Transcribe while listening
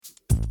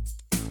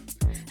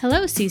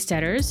Hello,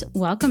 Seasteaders.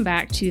 Welcome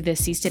back to the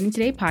Seasteading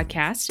Today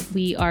podcast.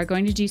 We are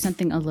going to do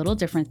something a little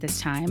different this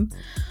time.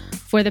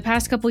 For the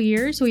past couple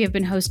years, we have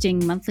been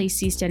hosting monthly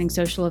seasteading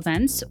social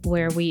events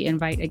where we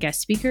invite a guest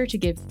speaker to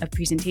give a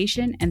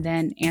presentation and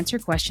then answer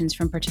questions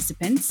from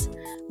participants.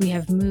 We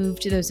have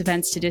moved those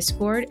events to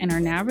Discord and are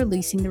now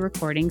releasing the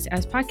recordings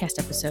as podcast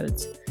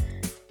episodes.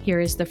 Here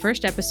is the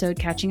first episode,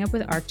 Catching Up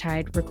with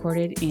ArkTide,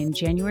 recorded in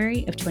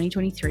January of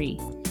 2023.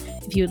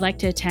 If you would like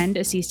to attend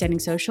a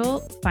seasteading social,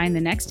 find the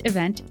next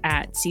event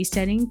at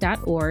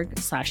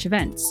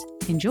seasteading.org/events.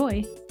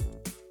 Enjoy.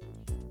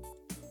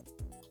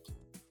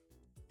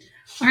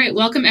 All right,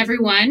 welcome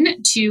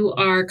everyone to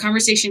our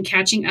conversation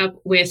Catching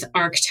Up with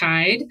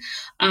ArkTide.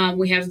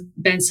 We have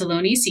Ben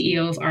Silone,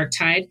 CEO of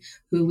ArkTide,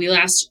 who we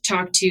last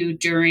talked to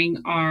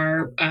during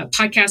our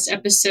podcast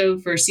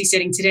episode for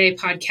Seasteading Today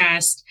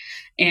podcast,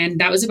 and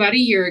that was about a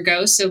year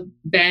ago. So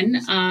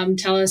Ben,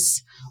 tell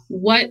us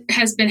what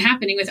has been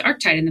happening with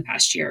ArkTide in the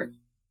past year.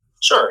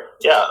 Sure.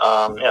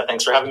 Yeah.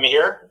 Thanks for having me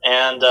here.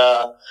 And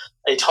a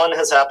ton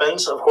has happened,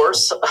 of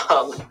course,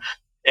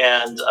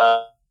 and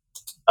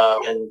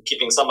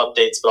keeping some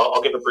updates. But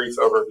I'll give a brief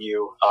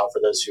overview for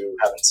those who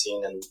haven't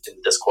seen in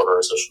Discord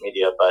or social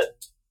media. But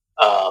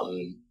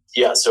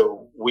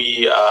so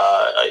we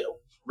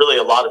really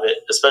a lot of it,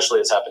 especially,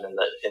 has happened in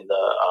the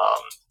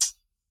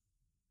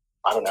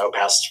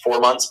past 4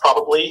 months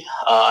probably.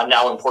 I'm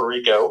now in Puerto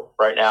Rico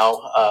right now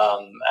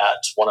at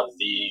one of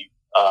the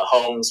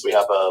homes. We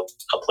have a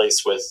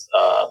place with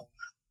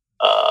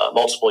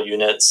multiple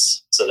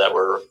units so that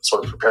we're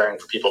sort of preparing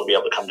for people to be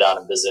able to come down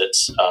and visit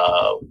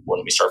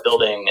when we start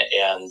building.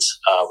 And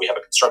we have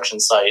a construction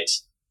site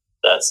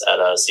that's at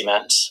a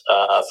cement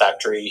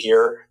factory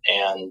here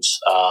and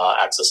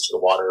access to the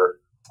water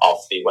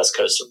off the west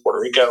coast of Puerto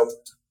Rico.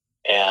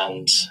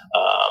 And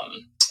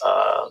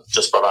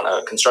just brought on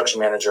a construction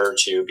manager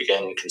to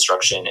begin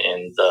construction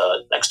in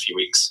the next few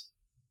weeks.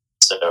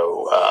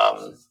 So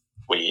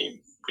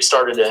we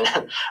started in,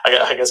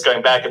 I guess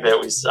going back a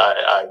bit,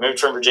 I moved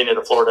from Virginia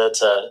to Florida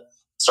to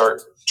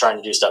start trying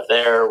to do stuff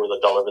there. We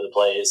looked all over the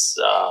place,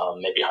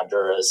 maybe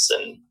Honduras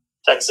and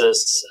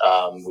Texas.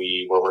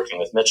 We were working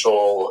with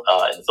Mitchell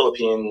in the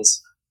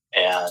Philippines,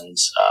 and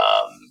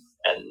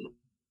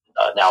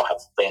now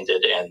have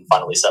landed and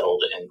finally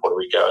settled in Puerto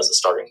Rico as a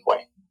starting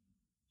point.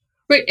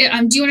 Right.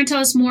 Do you want to tell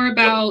us more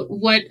about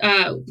what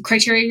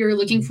criteria you're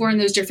looking for in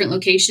those different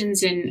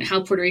locations and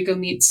how Puerto Rico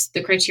meets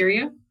the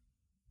criteria?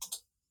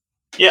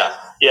 Yeah.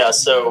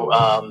 So,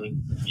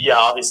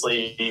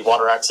 obviously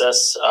water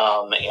access,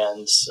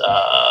 and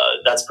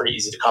that's pretty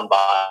easy to come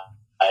by.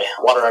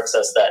 Water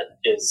access that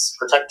is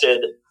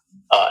protected,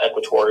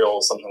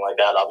 equatorial, something like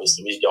that.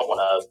 Obviously, we don't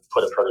want to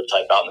put a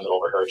prototype out in the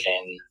middle of a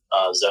hurricane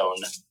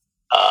zone.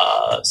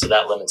 So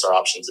that limits our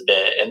options a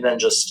bit. And then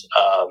just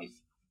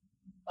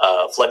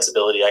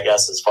flexibility, I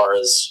guess, as far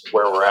as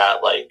where we're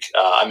at. Like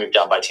I moved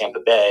down by Tampa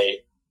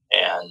Bay,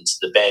 and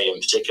the Bay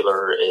in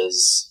particular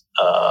is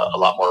a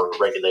lot more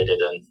regulated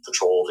and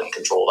patrolled and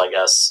controlled, I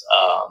guess,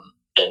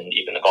 than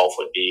even the Gulf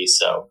would be.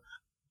 So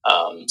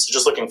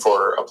just looking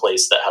for a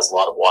place that has a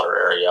lot of water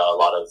area, a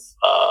lot of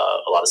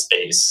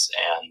space,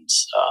 and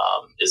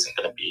isn't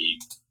going to be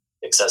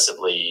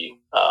excessively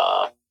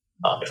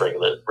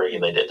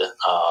regulated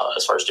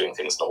as far as doing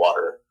things in the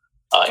water.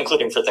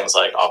 Including for things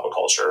like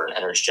aquaculture and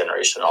energy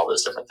generation and all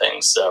those different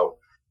things. So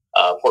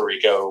Puerto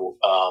Rico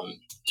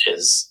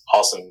is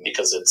awesome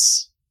because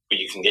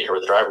you can get here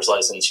with a driver's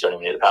license. You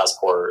don't even need a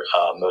passport.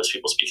 Most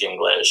people speak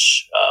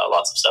English.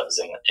 Lots of stuff is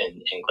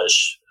in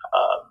English.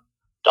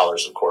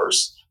 Dollars, of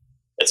course.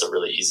 It's a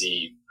really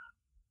easy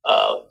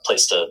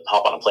place to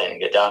hop on a plane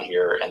and get down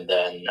here. And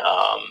then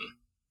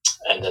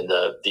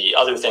the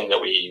other thing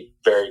that we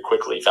very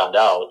quickly found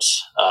out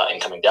in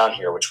coming down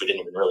here, which we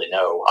didn't even really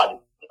know,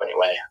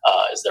 anyway,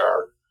 is there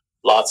are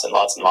lots and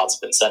lots and lots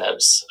of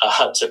incentives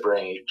to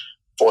bring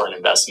foreign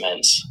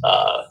investment,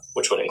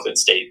 which would include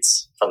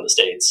from the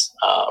States,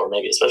 or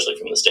maybe especially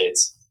from the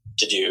States,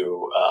 to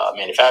do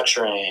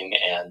manufacturing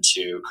and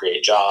to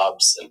create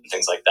jobs and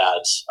things like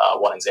that.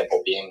 One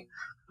example being,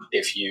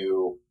 if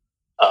you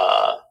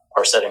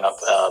are setting up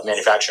a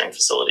manufacturing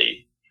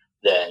facility,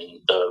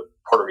 then the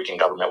Puerto Rican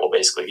government will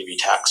basically give you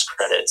tax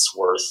credits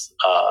worth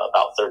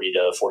about 30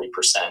 to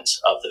 40%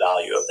 of the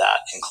value of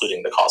that,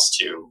 including the cost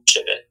to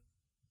ship it.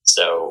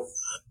 So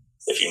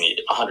if you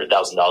need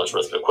 $100,000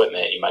 worth of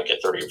equipment, you might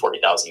get 30 or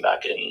 40,000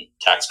 back in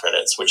tax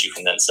credits, which you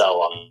can then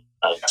sell on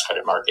the tax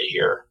credit market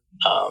here.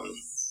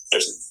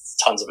 There's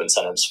tons of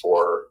incentives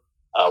for.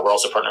 We're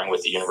also partnering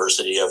with the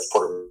University of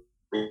Puerto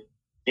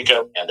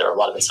Rico, and there are a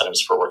lot of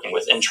incentives for working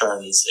with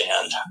interns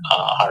and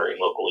hiring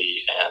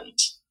locally, and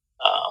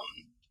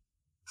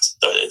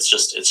so it's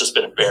just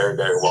been a very,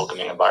 very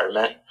welcoming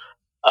environment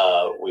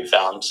we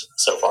found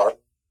so far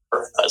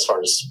as far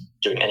as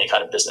doing any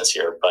kind of business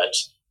here. But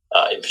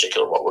in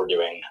particular, what we're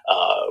doing,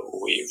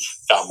 we've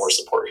found more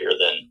support here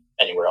than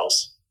anywhere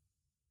else.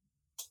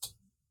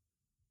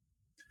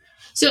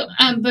 So,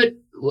 but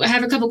I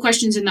have a couple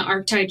questions in the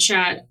ArkTide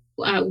chat.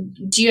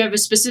 Do you have a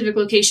specific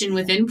location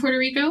within Puerto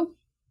Rico?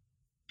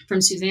 From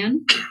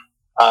Suzanne?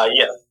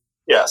 Yeah,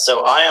 yeah.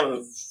 So I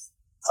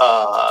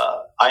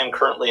am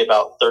currently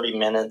about 30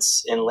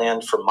 minutes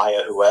inland from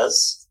Maya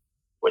Huez,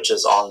 which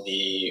is on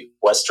the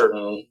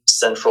western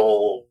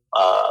central,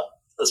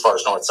 as far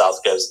as north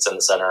south goes. It's in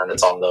the center and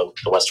it's on the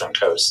western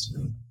coast.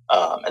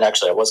 And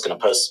actually, I was going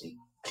to post some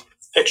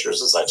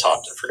pictures as I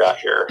talked. I forgot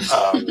here.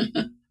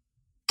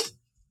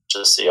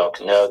 Just so y'all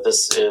can know,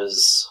 this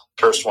is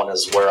first one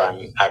is where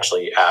I'm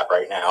actually at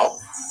right now,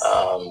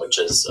 which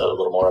is a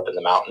little more up in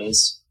the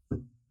mountains.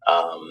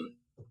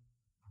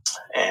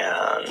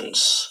 And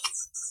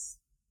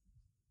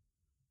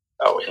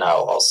and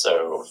I'll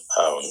also,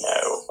 oh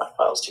no, my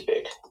file's too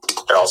big.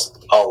 Here, I'll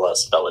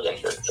spell it in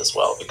here as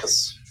well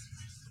because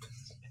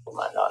people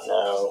might not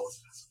know.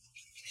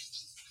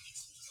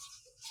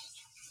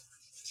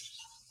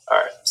 All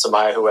right, so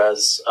Maya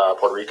Juez,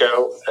 Puerto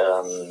Rico,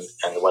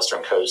 and the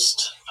western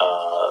coast.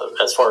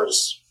 As far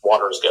as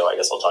waters go, I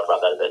guess I'll talk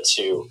about that a bit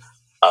too.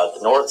 The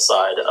north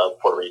side of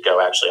Puerto Rico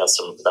actually has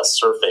some of the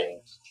best surfing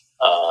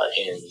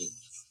in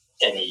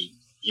any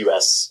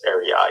U.S.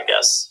 area, I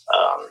guess,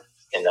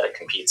 in that it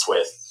competes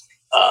with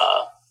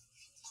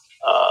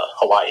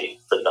Hawaii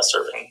for the best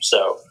surfing.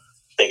 So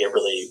they get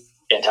really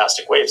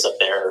fantastic waves up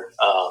there.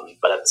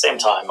 But at the same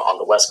time, on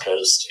the west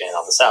coast and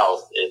on the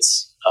south,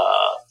 it's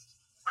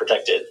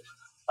protected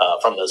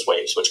from those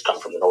waves, which come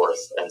from the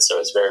north. And so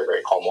it's very,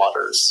 very calm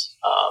waters.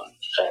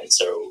 And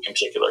so in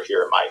particular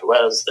here in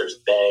Mayagüez, there's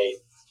a bay,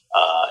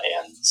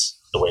 and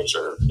the waves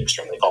are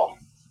extremely calm.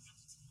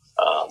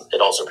 It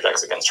also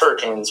protects against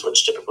hurricanes,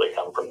 which typically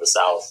come from the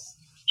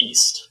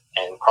southeast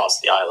and cross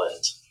the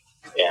island.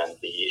 And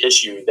the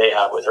issue they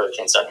have with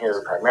hurricanes down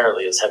here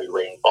primarily is heavy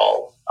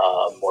rainfall,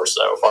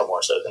 far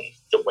more so than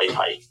the wave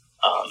height.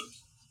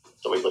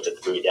 So we looked at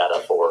the buoy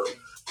data for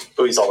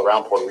buoys all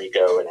around Puerto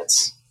Rico, and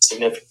it's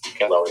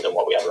significantly lower than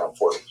what we have around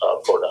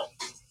Florida.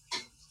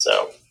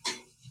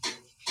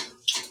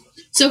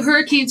 So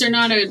hurricanes are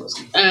not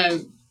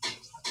an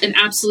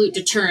absolute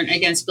deterrent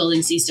against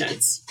building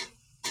seasteads.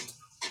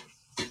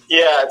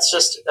 Yeah, it's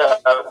just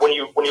when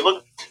you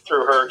look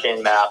through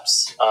hurricane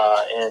maps,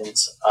 and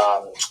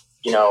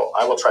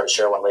I will try to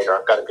share one later.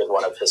 I've got a good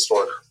one of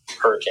historic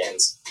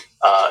hurricanes.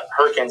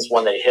 Hurricanes,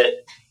 when they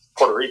hit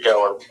Puerto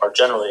Rico, are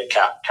generally a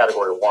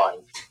category 1.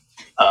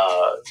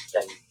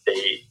 And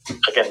they,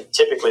 again,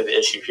 typically the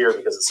issue here,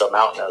 because it's so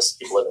mountainous,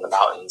 people live in the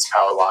mountains,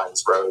 power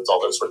lines, roads,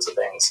 all those sorts of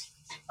things,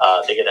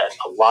 they get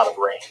a lot of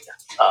rain.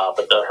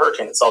 But the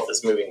hurricane itself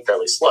is moving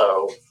fairly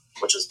slow,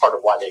 which is part of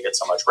why they get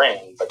so much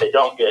rain, but they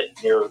don't get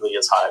nearly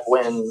as high of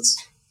winds.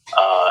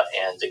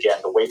 And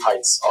again, the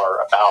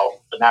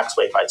max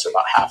wave heights are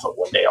about half of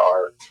what they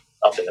are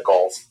up in the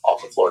Gulf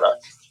off of Florida.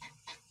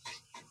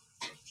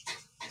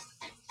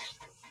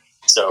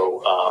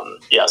 So,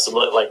 so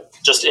like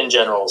just in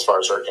general, as far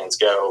as hurricanes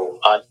go,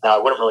 now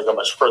I wouldn't really go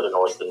much further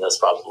north than this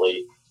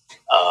probably.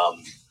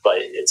 But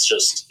it's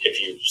just,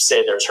 if you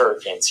say there's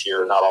hurricanes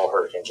here, not all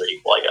hurricanes are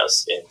equal, I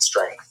guess, in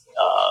strength,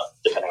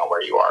 depending on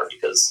where you are,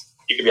 because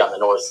you could be on the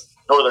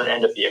northern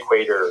end of the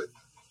equator,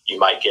 you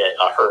might get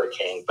a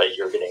hurricane, but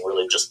you're getting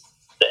really just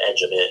the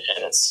edge of it,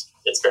 and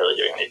it's barely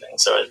doing anything.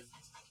 So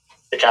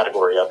the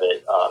category of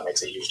it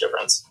makes a huge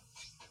difference.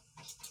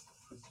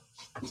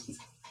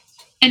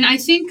 And I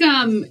think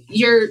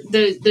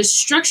the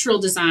structural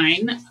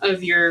design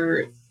of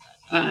your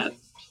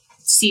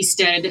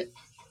seastead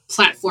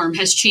platform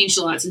has changed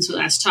a lot since we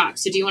last talked.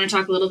 So do you want to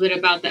talk a little bit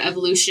about the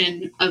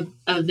evolution of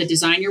the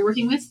design you're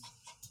working with?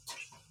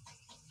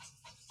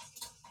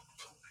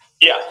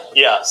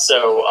 Yeah.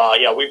 So,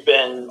 we've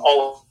been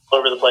all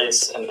over the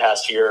place in the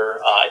past year.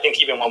 I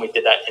think even when we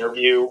did that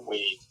interview,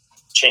 we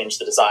changed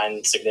the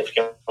design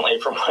significantly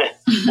from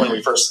when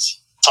we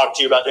first talked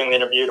to you about doing the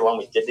interview to when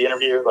we did the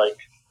interview, like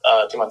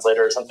 2 months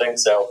later or something.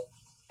 So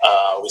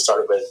we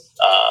started with,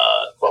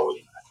 I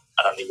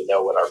don't even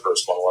know what our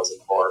first one was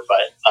anymore,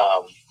 but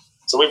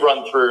so we've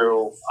run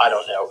through, I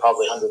don't know,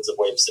 probably hundreds of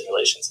wave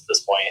simulations at this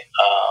point.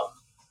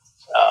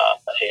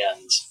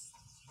 And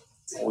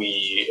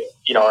we,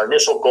 our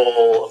initial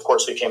goal, of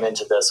course, we came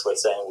into this with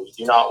saying we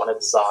do not want to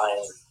design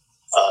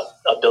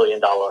a $1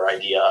 billion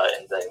idea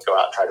and then go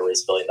out and try to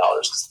raise $1 billion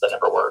because that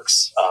never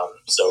works.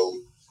 So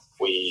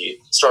we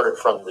started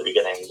from the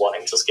beginning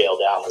wanting to scale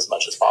down as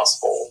much as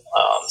possible,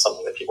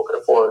 something that people could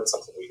afford,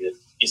 something we could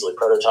easily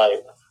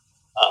prototype.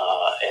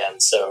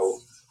 And so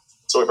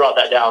we brought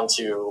that down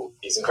to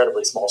these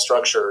incredibly small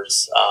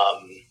structures.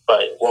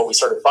 But what we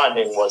started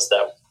finding was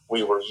that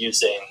we were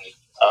using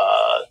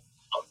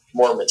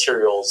more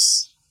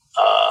materials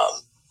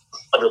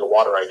under the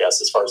water, I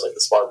guess, as far as like the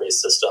spar-based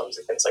systems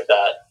and things like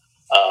that.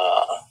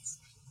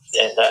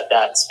 And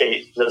that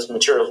space, those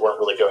materials weren't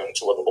really going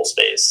into livable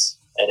space.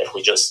 And if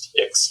we just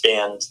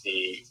expand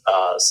the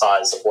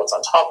size of what's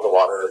on top of the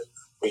water,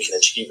 we can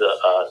achieve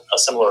a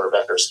similar or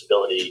better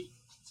stability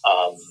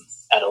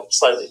at a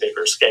slightly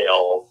bigger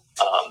scale.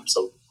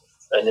 So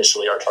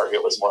initially our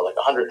target was more like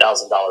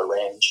 $100,000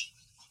 range.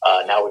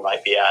 Now we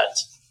might be at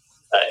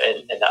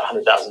in that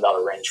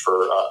 $100,000 range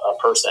for a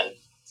person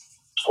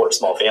or a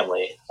small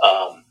family.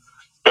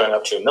 going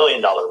up to $1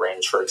 million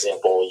range, for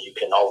example, you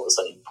can all of a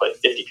sudden put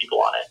 50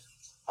 people on it,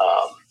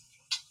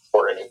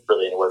 or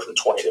really anywhere from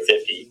 20 to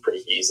 50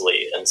 pretty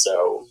easily. And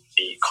so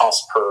the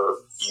cost per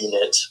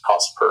unit,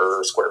 cost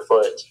per square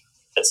foot,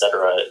 et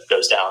cetera,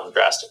 goes down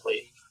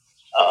drastically.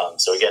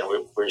 So again,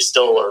 we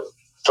still are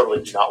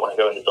totally do not want to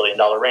go in the $1 billion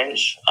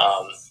range,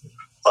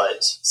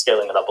 but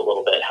scaling it up a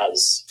little bit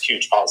has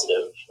huge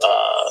positive,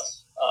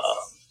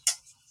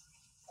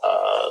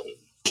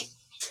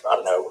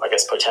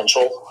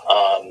 potential,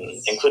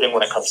 including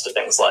when it comes to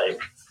things like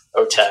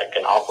OTech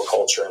and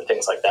aquaculture and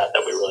things like that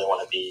we really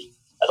want to be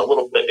at a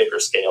little bit bigger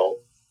scale.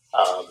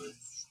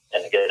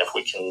 And again, if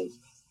we can,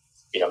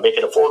 make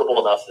it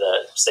affordable enough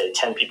that, say,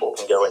 10 people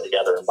can go in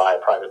together and buy a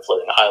private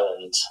floating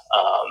island,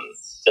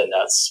 then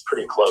that's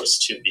pretty close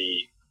to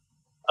the,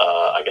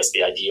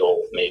 the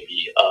ideal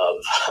maybe of,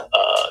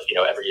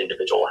 every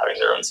individual having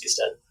their own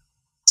seastead.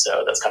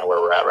 So that's kind of where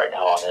we're at right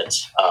now on it.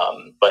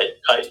 But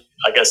I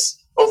guess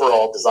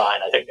overall design,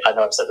 I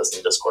know I've said this in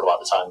the Discord a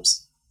lot of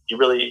times, you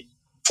really,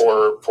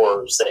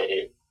 for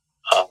say,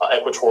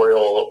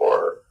 equatorial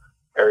or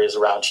areas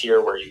around here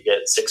where you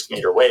get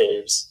 6-meter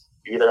waves,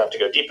 you either have to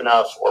go deep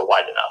enough or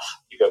wide enough.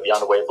 You go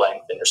beyond the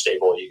wavelength and you're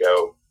stable. You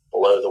go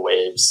below the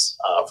waves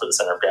for the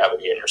center of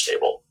gravity and you're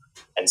stable.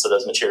 And so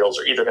those materials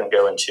are either going to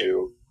go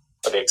into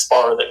a big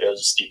spar that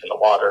goes deep in the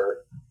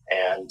water,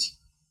 and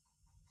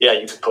yeah,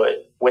 you could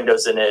put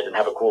windows in it and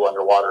have a cool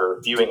underwater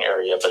viewing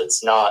area, but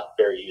it's not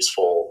very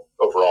useful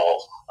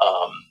overall.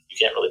 You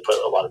can't really put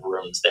a lot of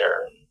rooms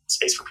there, and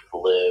space for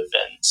people to live,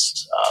 and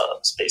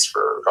space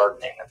for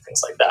gardening and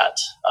things like that.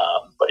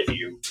 But if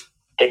you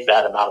take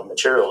that amount of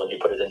material and you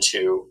put it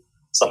into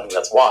something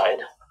that's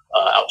wide,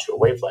 out to a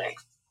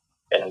wavelength,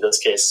 and in this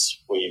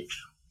case, we've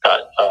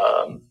got,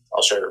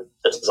 I'll share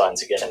the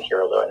designs again in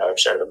here, although I know I've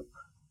shared them.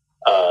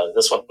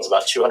 This one is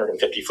about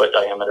 250-foot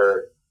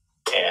diameter,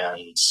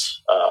 and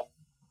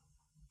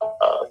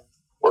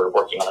we're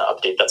working on an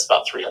update that's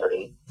about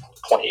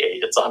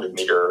 328. It's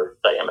 100-meter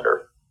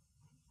diameter.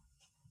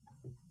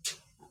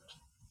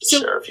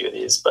 Share a few of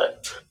these,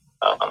 but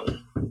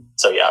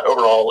so yeah,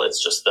 overall,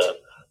 it's just the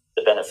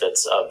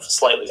benefits of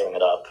slightly zooming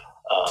it up,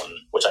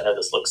 which I know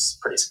this looks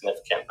pretty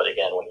significant, but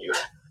again,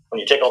 when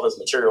you take all those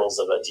materials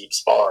of a deep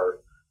spar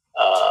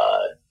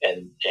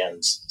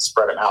and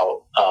spread them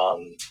out,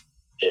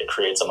 it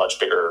creates a much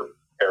bigger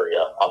area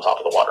on top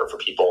of the water for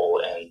people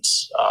and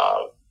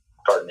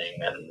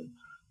gardening and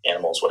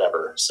animals,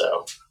 whatever.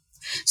 So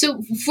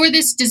for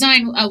this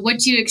design, what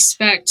do you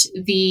expect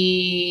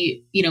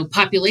the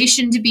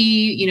population to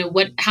be?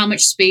 How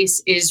much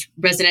space is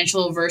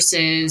residential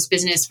versus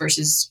business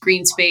versus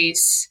green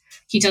space?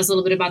 Can you tell us a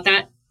little bit about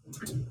that?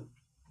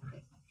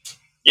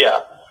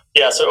 Yeah.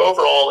 So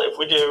overall, if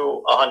we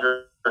do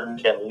 100,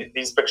 again,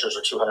 these pictures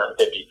are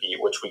 250 feet,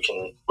 which we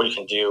can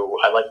do.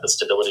 I like the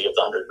stability of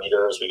the 100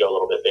 meter as we go a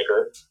little bit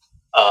bigger.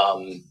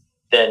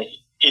 Then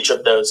each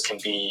of those can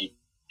be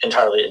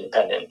entirely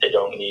independent. They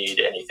don't need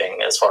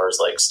anything as far as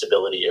like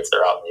stability if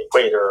they're out in the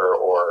equator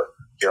or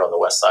here on the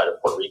west side of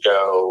Puerto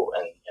Rico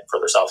and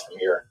further south from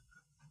here.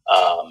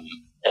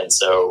 And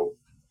so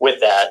with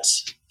that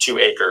 2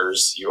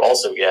 acres, you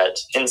also get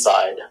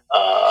inside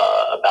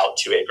about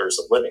 2 acres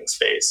of living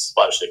space,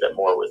 well, actually a bit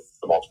more with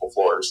the multiple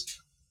floors.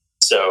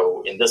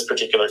 So in this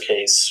particular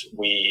case,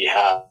 we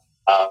have,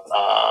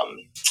 I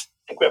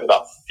think we have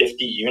about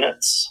 50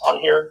 units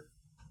on here.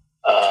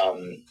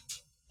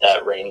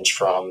 That range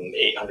from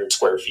 800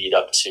 square feet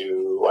up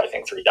to, I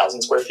think,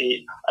 3,000 square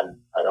feet. I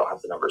don't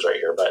have the numbers right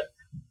here, but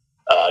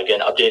again,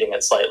 updating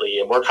it slightly.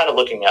 And we're kind of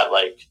looking at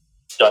like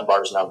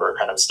Dunbar's number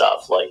kind of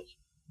stuff. Like,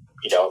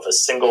 if a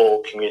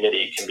single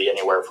community can be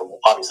anywhere from,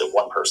 obviously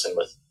one person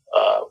with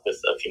a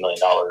few $1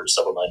 million,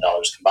 several $1 million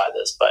can buy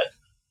this, but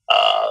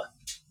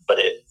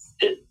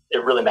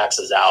it really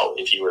maxes out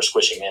if you were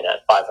squishing in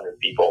at 500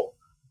 people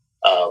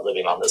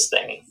living on this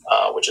thing,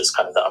 which is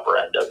kind of the upper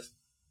end of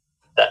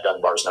that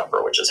Dunbar's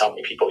number, which is how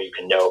many people you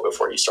can know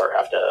before you start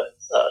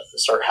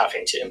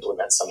having to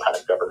implement some kind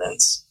of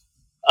governance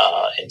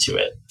into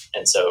it.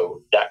 And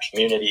so that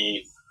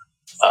community,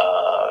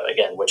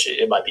 again, which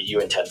it might be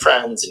you and 10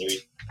 friends, and you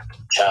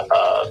have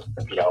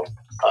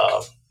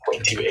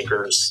 0.2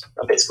 acres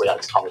basically on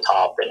the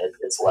top, and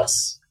it's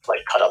less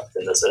like cut up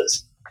than this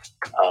is.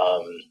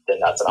 Then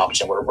that's an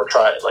option. We're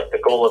trying, like, the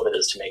goal of it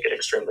is to make it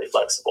extremely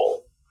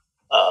flexible,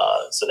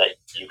 so that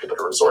you could put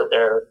a resort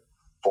there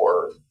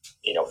for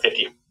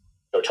 50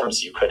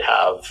 terms. You could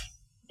have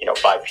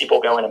 5 people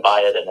go in and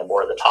buy it, and then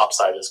more of the top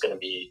side is going to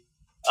be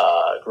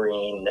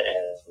green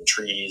and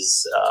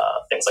trees,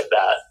 things like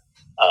that,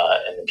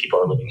 and then people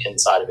are living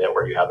inside of it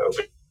where you have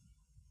opening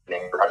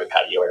private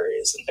patio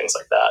areas and things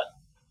like that,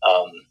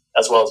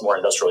 as well as more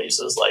industrial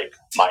uses like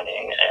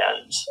mining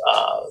and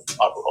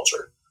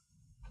aquaculture.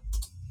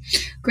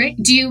 Great.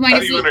 Do you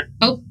mind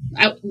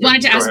I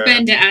wanted to ask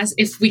Ben to ask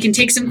if we can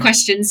take some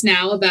questions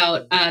now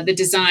about the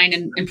design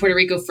in Puerto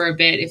Rico for a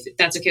bit, if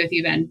that's okay with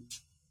you, Ben.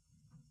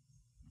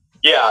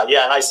 Yeah.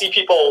 And I see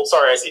people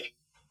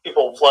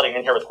flooding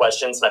in here with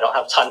questions, and I don't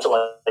have time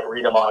to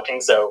read them all.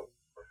 So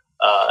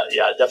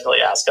yeah,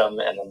 definitely ask them,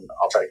 and then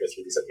I'll try to go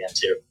through these at the end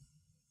too.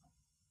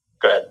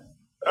 Go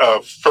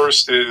ahead.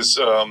 First is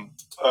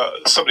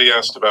somebody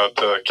asked about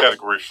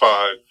Category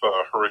 5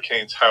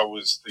 hurricanes. How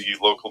was the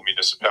local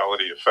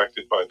municipality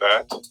affected by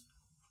that?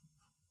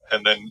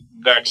 And then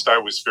next, I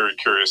was very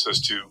curious as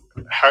to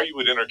how you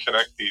would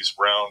interconnect these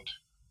round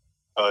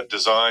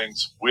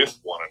designs with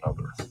one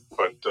another,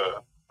 but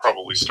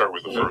probably start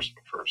with the first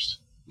one first.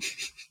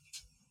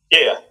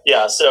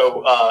 Yeah.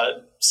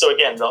 So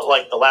again,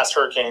 like the last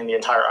hurricane, the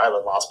entire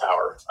island lost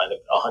power. I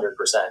think 100%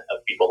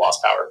 of people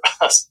lost power.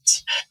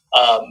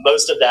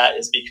 Most of that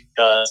is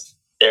because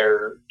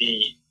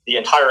the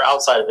entire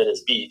outside of it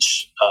is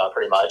beach,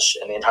 pretty much,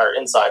 and the entire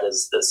inside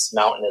is this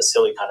mountainous,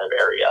 hilly kind of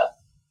area,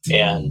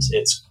 and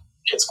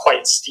it's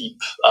quite steep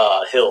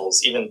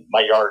hills. Even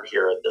my yard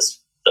here at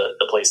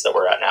the place that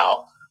we're at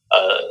now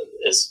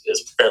is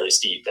fairly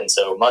steep, and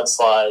so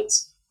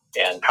mudslides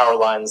and power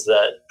lines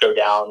that go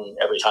down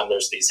every time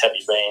there's these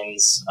heavy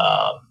rains.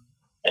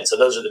 And so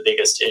those are the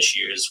biggest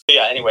issues. But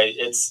yeah, anyway,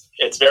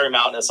 it's very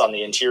mountainous on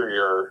the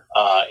interior,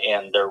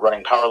 and they're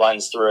running power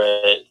lines through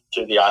it,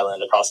 through the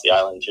island, across the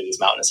island, through these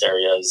mountainous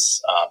areas,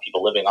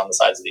 people living on the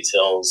sides of these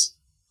hills.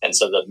 And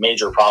so the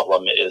major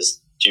problem is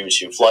due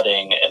to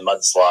flooding and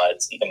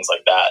mudslides and things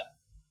like that,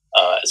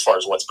 as far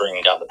as what's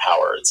bringing down the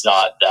power. It's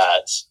not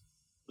that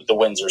the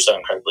winds are so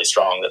incredibly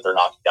strong that they're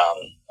knocking down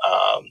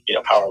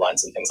power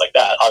lines and things like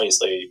that.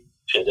 Obviously,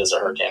 it is a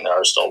hurricane. There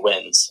are still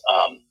winds.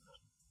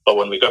 But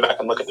when we go back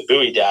and look at the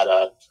buoy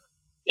data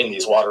in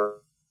these waters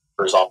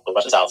off the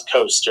west and south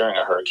coast during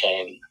a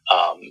hurricane,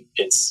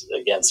 it's,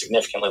 again,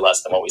 significantly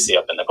less than what we see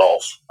up in the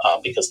Gulf,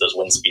 because those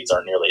wind speeds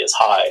aren't nearly as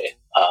high.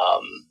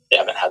 They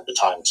haven't had the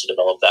time to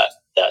develop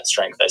that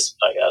strength,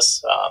 I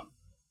guess,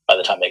 by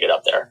the time they get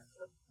up there.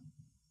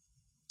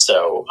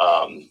 So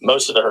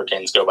most of the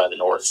hurricanes go by the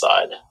north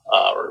side,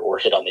 or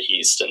hit on the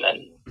east and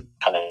then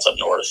kind of up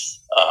north.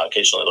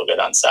 Occasionally they'll go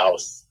down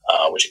south,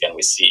 which again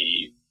we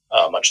see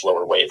much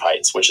lower wave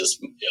heights, which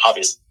is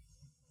obviously,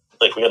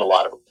 like, we get a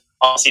lot of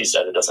on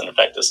seastead, it doesn't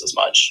affect us as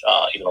much.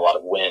 Even a lot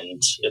of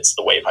wind, it's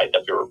the wave height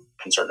that we were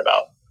concerned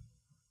about.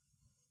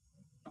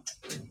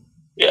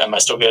 Yeah, am I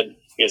still good?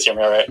 You guys hear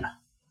me all right?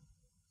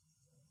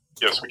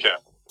 Yes, we can.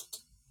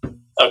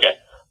 Okay.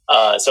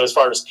 So as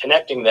far as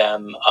connecting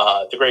them,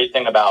 the great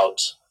thing about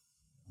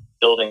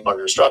building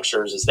larger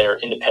structures is they're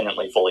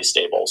independently fully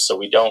stable. So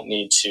we don't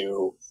need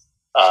to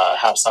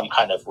have some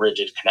kind of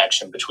rigid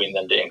connection between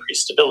them to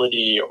increase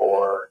stability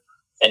or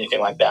anything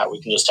like that.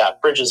 We can just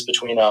have bridges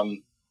between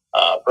them,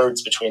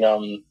 birds between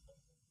them,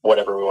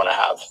 whatever we want to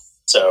have.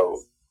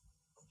 So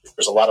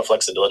there's a lot of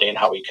flexibility in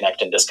how we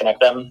connect and disconnect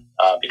them,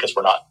 because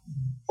we're not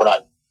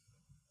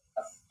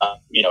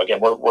again,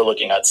 we're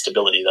looking at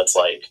stability that's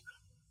like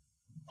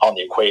on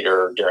the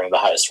equator during the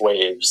highest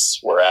waves.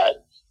 We're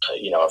at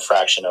a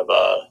fraction of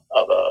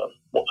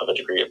a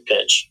degree of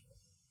pitch.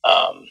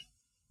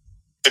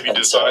 Have you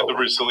designed the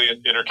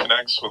resilient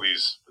interconnects for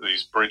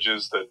these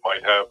bridges that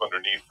might have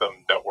underneath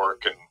them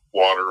network and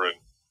water and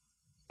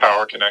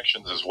power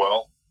connections as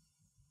well?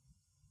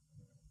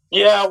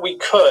 Yeah, we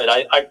could.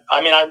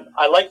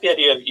 I like the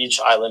idea of each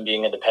island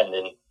being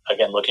independent.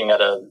 Again, looking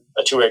at a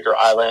 2-acre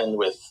island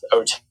with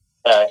OTEC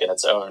and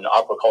its own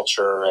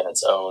aquaculture and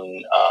its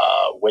own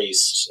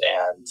waste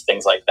and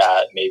things like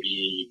that,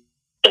 maybe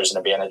there's an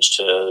advantage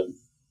to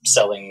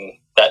selling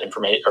that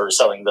information or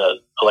selling the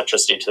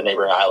electricity to the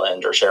neighboring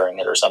island or sharing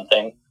it or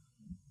something.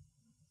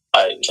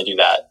 I can do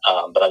that,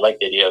 but I like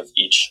the idea of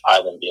each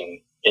island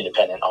being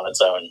independent on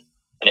its own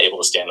and able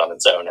to stand on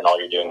its own, and all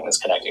you're doing is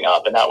connecting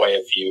up. And that way,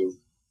 if you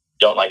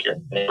don't like your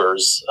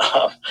neighbors,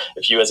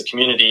 if you as a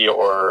community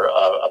or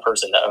a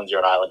person that owns your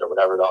own island or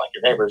whatever don't like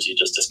your neighbors, you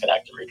just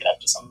disconnect and reconnect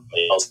to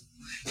somebody else's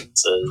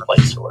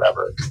place or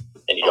whatever.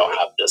 And you don't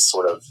have this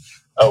sort of,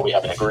 we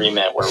have an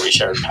agreement where we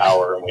share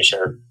power and we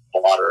share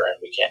water and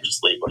we can't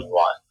just leave when we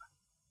want.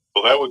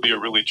 Well, that would be a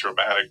really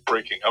dramatic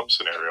breaking up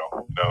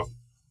scenario,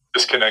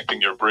 disconnecting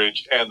your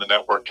bridge and the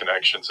network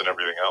connections and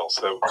everything else.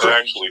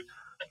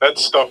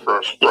 That's stuff for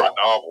a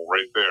novel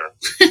right there.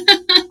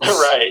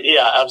 Right.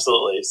 Yeah,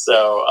 absolutely.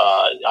 So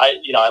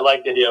I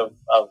like the idea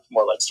of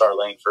more like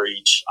Starlink for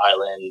each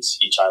island.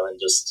 Each island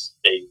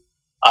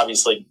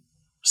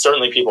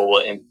certainly people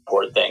will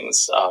import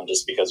things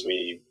just because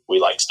we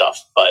like stuff,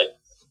 but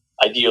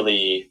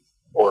ideally,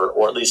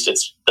 or at least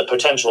the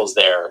potential is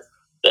there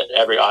that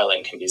every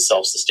island can be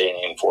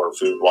self-sustaining for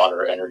food,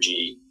 water,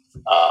 energy,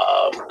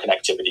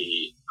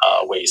 connectivity,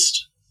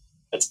 waste,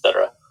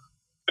 etc.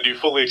 Do you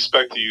fully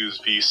expect to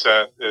use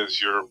VSAT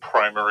as your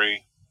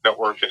primary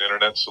network and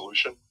internet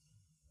solution?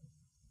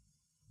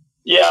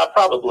 Yeah,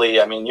 probably.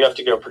 I mean, you have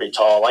to go pretty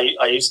tall.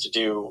 I used to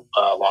do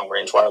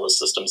long-range wireless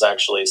systems,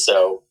 actually.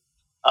 So,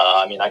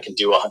 I can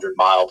do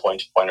 100-mile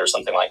point-to-point or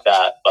something like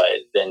that.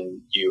 But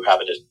then you have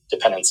a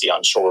dependency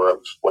on shore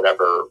of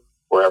wherever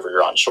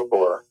you're on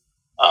shore.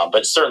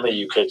 But certainly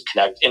you could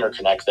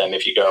interconnect them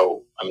if you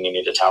go. You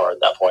need a tower at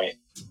that point.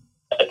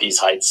 At these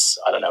heights,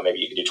 I don't know, maybe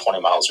you could do 20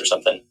 miles or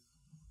something.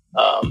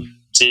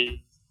 So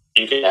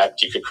you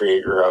could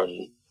create your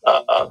own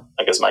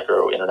I guess,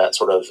 micro internet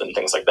sort of and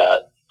things like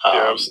that.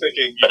 I was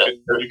thinking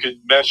you could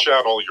mesh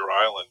out all your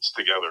islands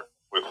together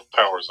with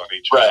towers on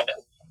each right.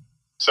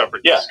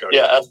 Separate discussion.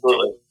 Yeah,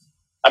 absolutely.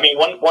 I mean,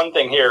 one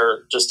thing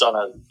here, just on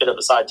a bit of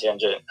a side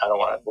tangent,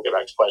 we'll get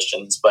back to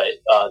questions, but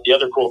the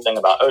other cool thing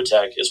about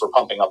OTEC is we're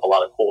pumping up a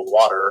lot of cold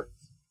water.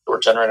 We're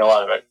generating a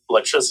lot of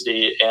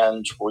electricity,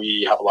 and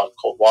we have a lot of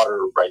cold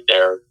water right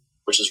there,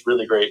 which is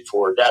really great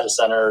for data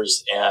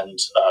centers and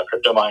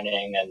crypto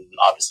mining, and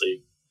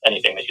obviously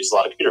anything that uses a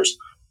lot of computers.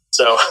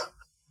 So,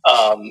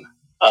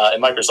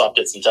 and Microsoft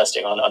did some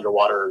testing on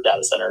underwater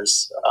data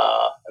centers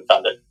and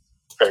found it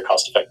very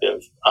cost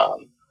effective.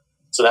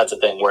 So that's a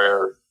thing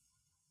where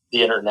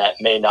the internet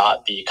may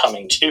not be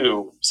coming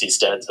to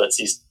seasteads,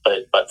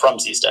 but from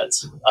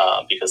seasteads,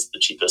 because the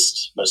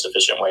cheapest, most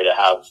efficient way to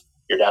have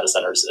your data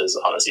centers is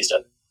on a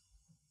seastead.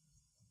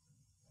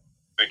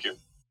 Thank you.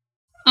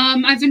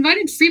 I've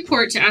invited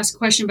Freeport to ask a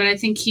question, but I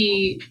think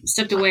he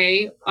stepped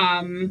away.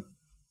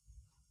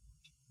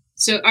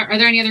 So are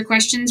there any other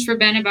questions for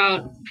Ben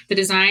about the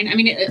design? I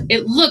mean,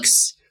 it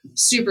looks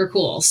super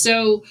cool.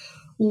 So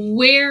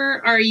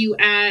where are you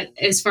at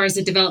as far as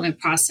the development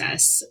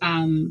process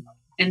and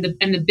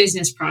the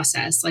business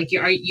process? Like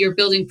you're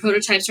building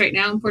prototypes right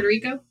now in Puerto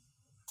Rico?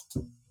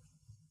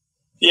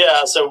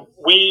 Yeah, so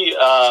we,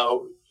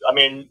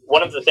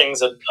 one of the things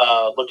that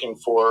looking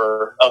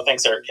for,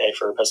 thanks Eric K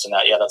for posting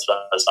that. Yeah, that's what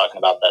I was talking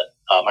about, that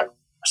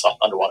Microsoft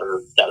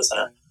underwater data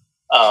center.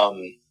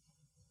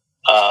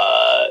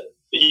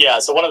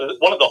 So one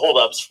of the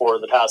holdups for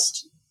the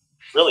past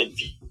really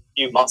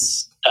few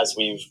months, as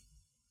we've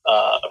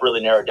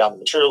really narrowed down the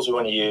materials we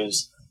want to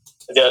use,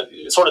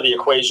 the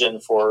equation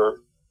for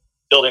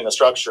building the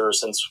structure,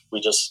 since we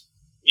just,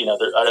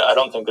 I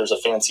don't think there's a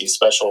fancy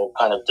special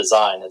kind of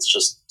design. It's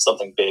just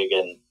something big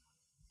and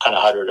kind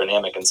of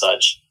hydrodynamic and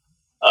such.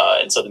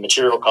 And so the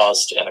material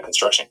cost and the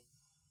construction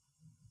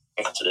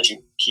are the two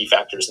key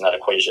factors in that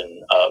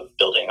equation of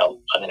building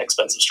an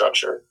inexpensive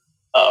structure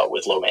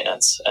with low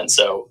maintenance. And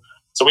so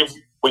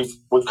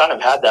we've kind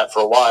of had that for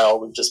a while.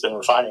 We've just been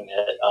refining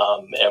it,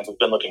 and we've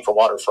been looking for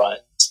waterfront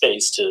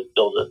space to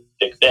build a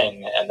big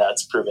thing, and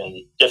that's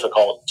proven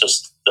difficult.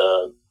 Just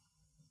a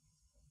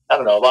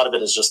lot of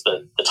it is just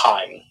the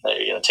time.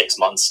 It takes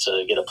months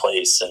to get a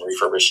place and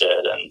refurbish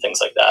it and things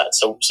like that.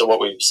 So what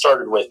we've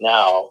started with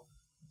now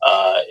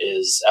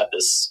is at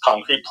this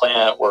concrete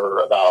plant.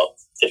 We're about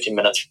 15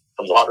 minutes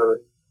from the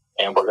water,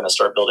 and we're going to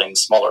start building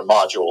smaller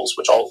modules,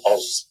 which I'll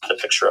put a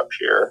picture up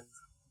here.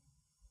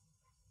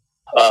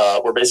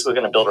 We're basically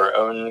going to build our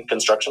own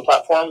construction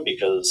platform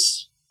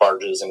because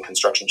barges and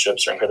construction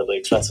ships are incredibly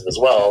expensive as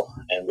well,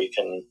 and we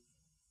can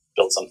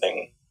build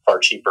something far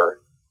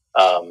cheaper.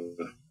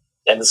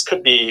 And this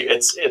could be,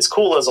 it's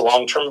cool as a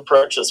long-term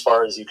approach, as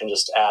far as you can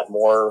just add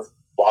more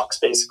blocks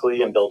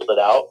basically and build it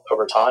out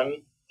over time.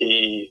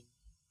 The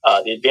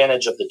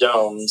advantage of the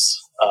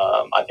domes,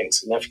 I think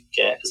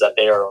significant, is that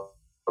they are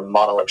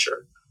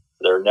monolecture.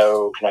 There are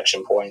no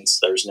connection points.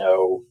 There's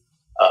no,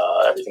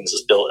 everything's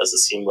just built as a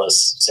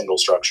seamless single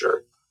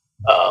structure,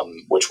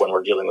 which when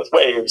we're dealing with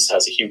waves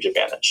has a huge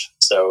advantage.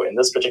 So in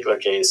this particular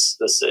case,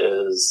 this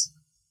is,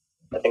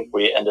 I think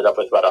we ended up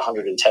with about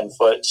 110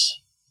 foot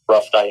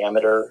rough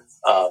diameter,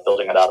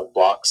 building it out of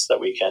blocks that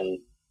we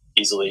can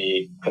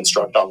easily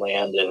construct on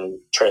land and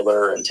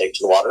trailer and take to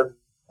the water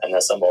and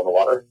assemble in the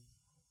water.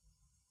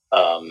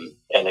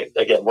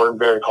 Again, we're in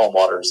very calm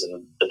waters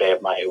in the Bay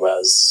of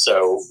Mayaguez,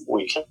 so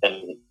we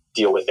can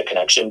deal with the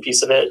connection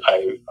piece of it.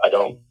 I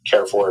don't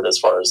care for it as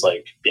far as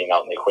like being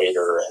out in the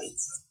equator and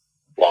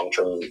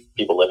long-term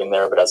people living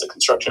there, but as a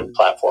construction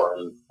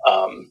platform,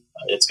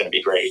 it's going to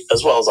be great,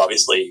 as well as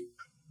obviously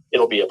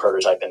it'll be a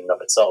prototype in and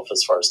of itself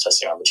as far as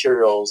testing our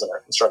materials and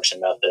our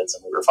construction methods,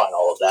 and we refine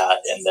all of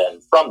that. And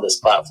then from this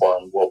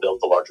platform, we'll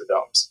build the larger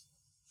domes.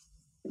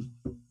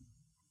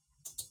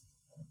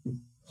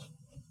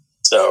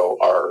 So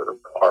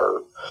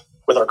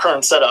with our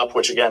current setup,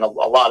 which again, a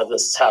lot of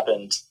this has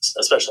happened,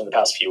 especially in the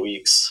past few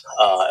weeks,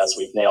 as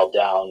we've nailed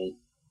down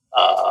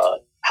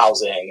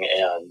housing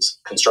and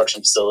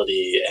construction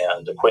facility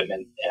and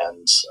equipment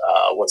and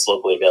what's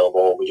locally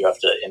available. We do have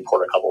to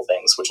import a couple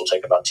things, which will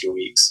take about 2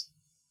 weeks.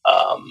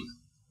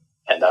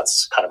 And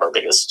that's kind of our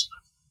biggest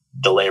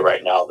delay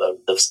right now.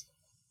 The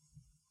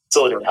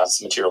facility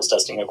has materials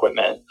testing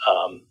equipment.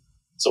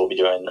 So we'll be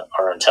doing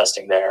our own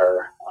testing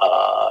there.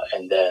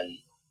 And then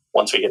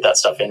once we get that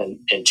stuff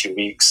in 2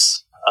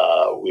 weeks,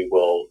 we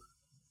will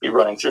be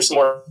running through some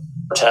more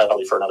tests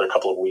probably for another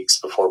couple of weeks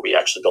before we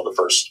actually build the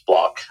first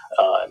block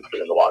and put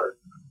it in the water.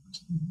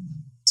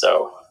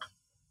 So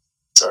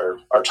it's our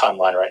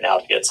timeline right now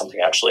to get something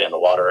actually in the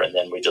water, and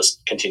then we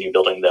just continue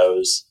building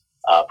those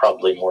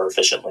probably more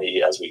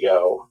efficiently as we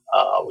go.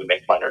 We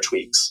make minor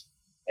tweaks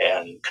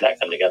and connect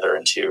them together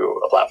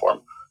into a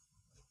platform,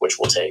 which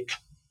will take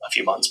a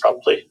few months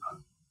probably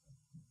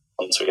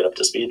once we get up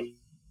to speed.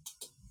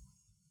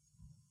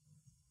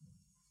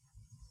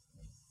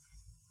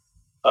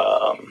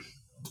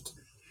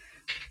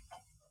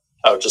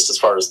 Just as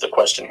far as the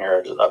question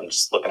here, I'm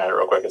just looking at it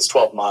real quick. It's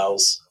 12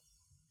 miles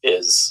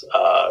is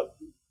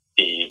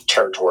the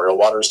territorial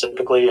waters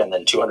typically, and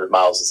then 200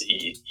 miles is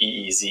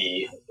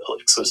EEZ,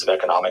 exclusive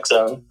economic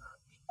zone.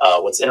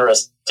 What's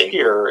interesting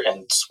here,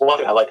 and one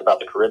thing I like about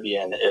the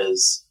Caribbean,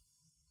 is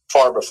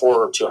far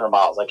before 200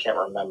 miles, I can't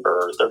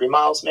remember, 30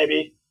 miles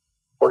maybe,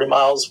 40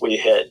 miles, we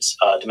hit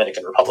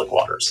Dominican Republic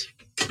waters.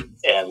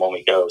 And when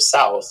we go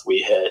south, we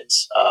hit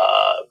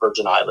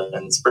Virgin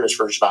Islands, British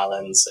Virgin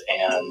Islands,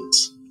 and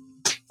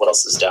what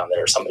else is down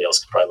there? Somebody else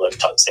could probably look,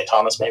 St.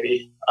 Thomas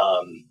maybe.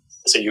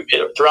 So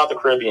throughout the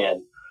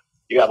Caribbean,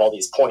 you have all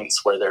these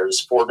points where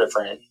there's 4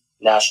 different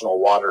national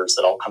waters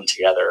that all come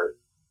together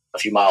a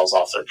few miles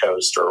off their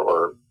coast,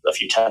 or a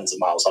few tens of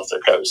miles off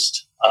their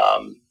coast,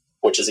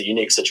 which is a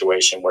unique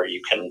situation where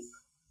you can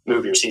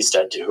move your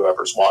seastead to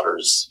whoever's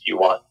waters you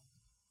want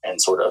and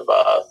sort of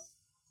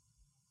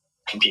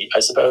compete,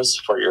 I suppose,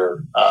 for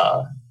your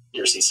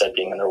seastead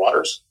being in their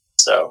waters.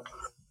 So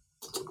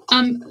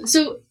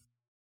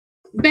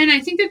Ben, I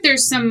think that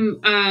there's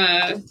some.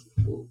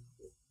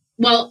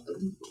 Well,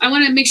 I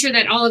want to make sure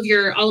that all of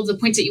the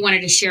points that you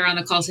wanted to share on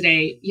the call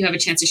today, you have a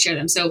chance to share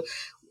them. So,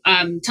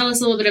 tell us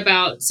a little bit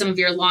about some of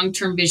your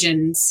long-term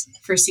visions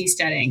for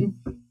seasteading.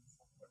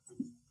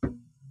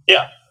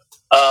 Yeah.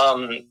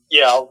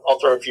 I'll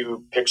throw a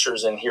few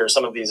pictures in here.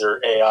 Some of these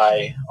are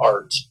AI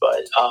art,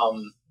 but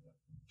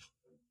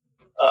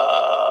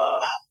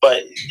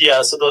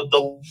yeah. So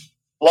the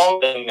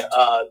long thing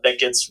that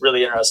gets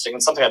really interesting,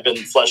 and something I've been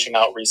fleshing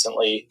out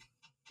recently,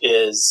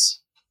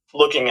 is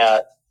looking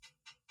at,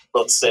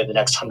 let's say, the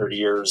next 100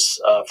 years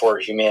for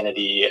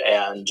humanity,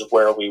 and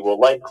where we will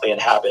likely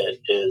inhabit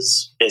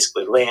is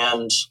basically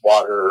land,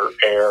 water,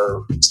 air,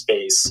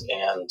 space,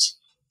 and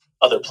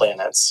other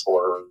planets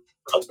or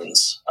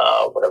others,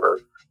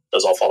 whatever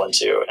those all fall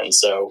into. And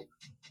so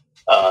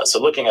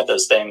looking at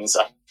those things,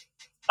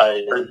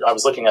 I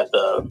was looking at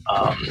the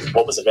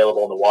what was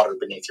available in the water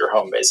beneath your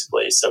home,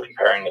 basically. So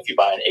comparing if you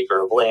buy an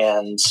acre of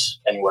land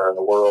anywhere in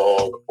the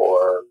world,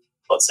 or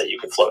let's say you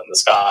could float in the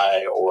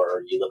sky,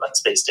 or you live on a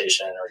space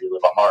station, or you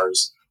live on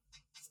Mars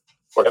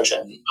or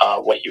ocean,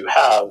 what you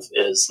have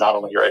is not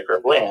only your acre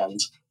of land,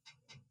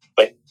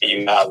 but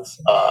you have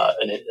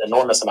an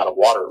enormous amount of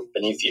water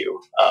beneath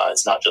you.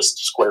 It's not just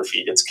square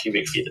feet, it's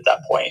cubic feet at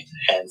that point.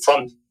 And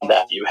from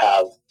that, you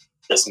have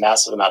this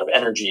massive amount of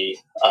energy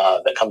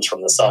that comes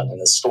from the sun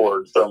and is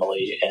stored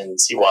thermally in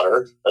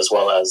seawater, as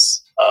well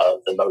as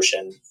the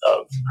motion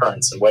of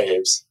currents and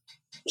waves.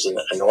 There's an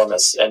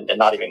enormous, and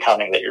not even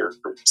counting that you're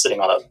sitting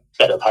on a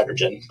bed of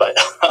hydrogen, but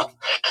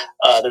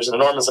there's an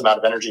enormous amount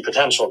of energy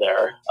potential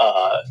there,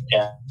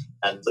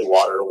 and the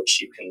water,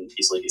 which you can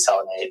easily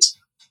desalinate,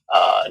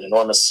 an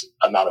enormous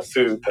amount of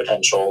food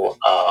potential.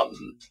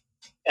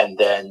 And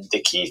then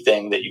the key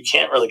thing that you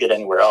can't really get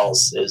anywhere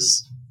else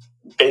is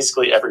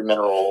basically every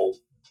mineral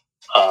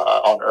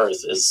on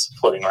Earth is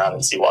floating around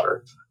in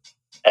seawater.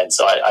 And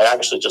so I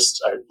actually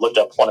I looked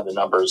up one of the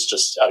numbers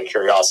just out of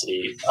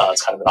curiosity.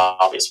 It's kind of an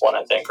obvious one,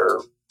 I think,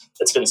 or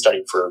it's been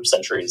studied for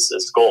centuries,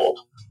 is gold.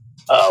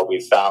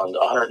 We've found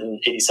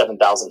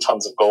 187,000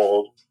 tons of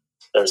gold.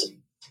 There's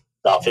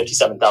about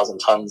 57,000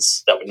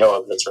 tons that we know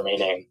of that's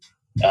remaining.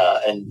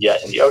 And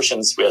yet in the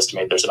oceans, we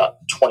estimate there's about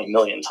 20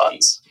 million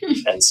tons.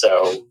 And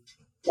so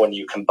when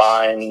you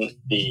combine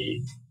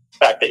the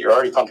fact that you're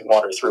already pumping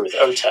water through with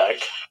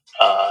OTEC,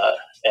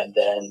 and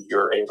then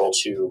you're able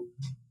to,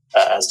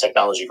 as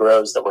technology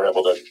grows, that we're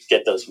able to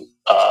get those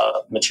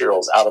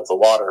materials out of the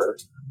water,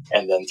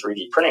 and then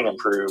 3D printing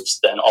improves,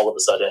 then all of a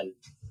sudden,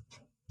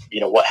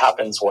 what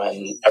happens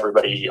when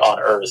everybody on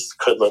Earth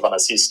could live on a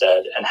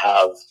seastead and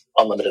have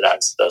unlimited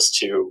access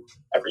to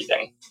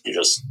everything?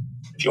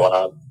 If you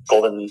want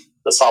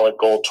the solid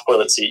gold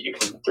toilet seat, you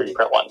can 3D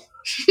print one.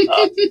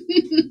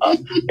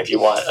 If you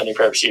want a new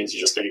pair of shoes, you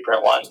just 3D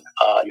print one.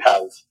 You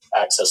have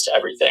access to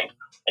everything.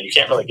 And you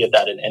can't really get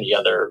that in any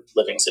other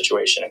living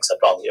situation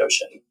except on the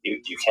ocean.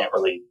 You can't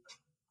really,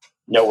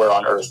 nowhere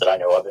on Earth that I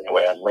know of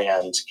anyway, on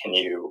land, can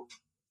you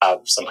have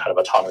some kind of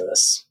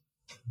autonomous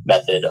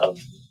method of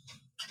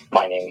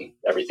mining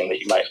everything that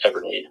you might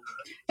ever need.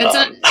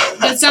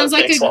 That sounds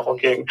like Waffle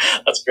King.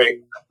 That's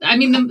great. I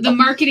mean, the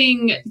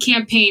marketing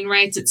campaign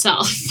writes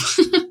itself.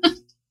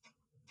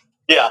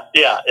 Yeah.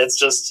 It's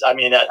just, I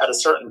mean, at a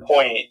certain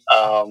point,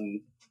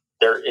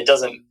 it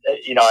doesn't,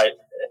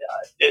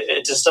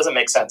 it just doesn't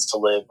make sense to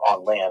live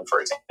on land, for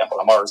example.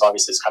 Now, Mars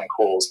obviously is kind of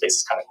cool, space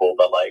is kind of cool,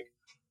 but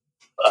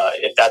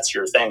if that's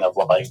your thing of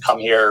come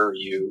here,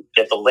 you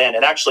get the land,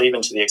 and actually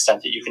even to the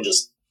extent that you can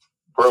just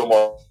grow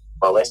more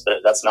or less,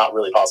 that's not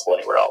really possible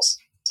anywhere else.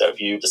 So if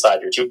you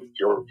decide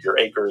your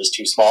acre is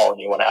too small and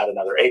you want to add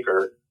another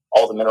acre,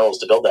 all the minerals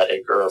to build that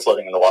acre are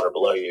floating in the water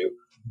below you.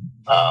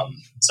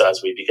 So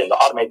as we begin to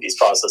automate these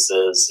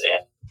processes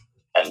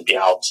and be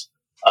out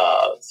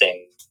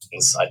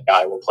things,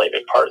 AI will play a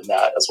big part in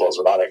that, as well as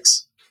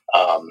robotics.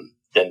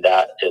 Then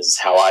that is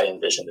how I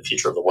envision the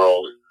future of the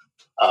world.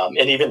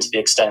 And even to the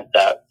extent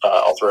that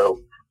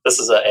this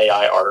is an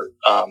AI art.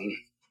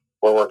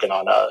 We're working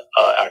on a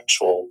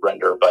actual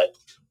render, but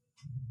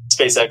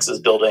SpaceX is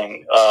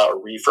building,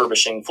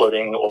 refurbishing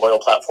floating oil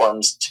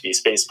platforms to be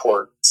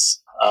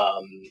spaceports.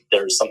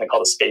 There's something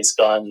called a space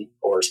gun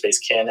or space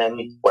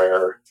cannon,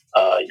 where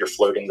you're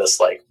floating this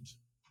like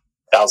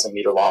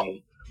 1,000-meter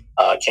long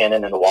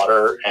cannon in the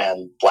water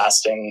and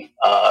blasting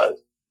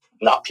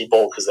not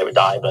people because they would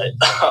die, but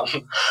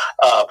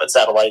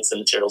satellites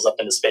and materials up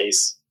into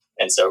space.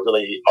 And so,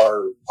 really,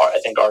 I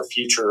think our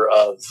future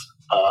of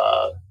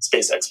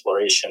space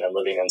exploration and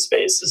living in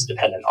space is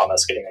dependent on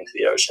us getting into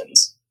the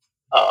oceans.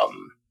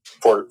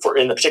 For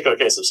in the particular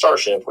case of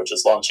Starship, which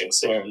is launching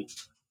soon,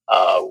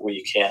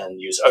 we can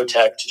use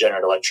OTEC to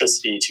generate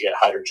electricity to get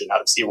hydrogen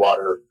out of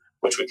seawater,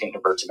 which we can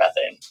convert to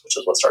methane, which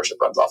is what Starship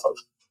runs off of.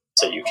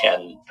 So you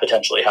can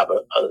potentially have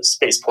a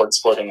spaceports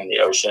floating in the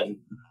ocean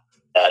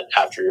that,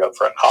 after your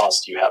upfront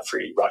cost, you have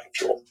free rocket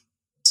fuel.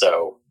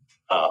 So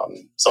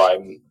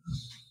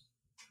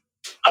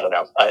I don't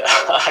know.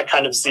 I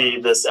kind of see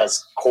this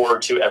as core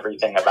to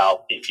everything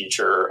about the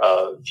future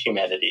of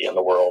humanity in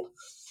the world.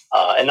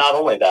 And not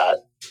only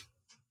that,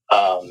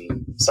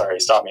 sorry,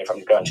 stop me if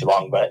I'm going too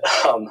long, but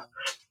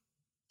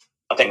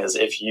the thing is,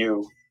 if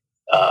you,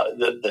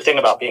 the thing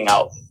about being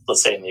out,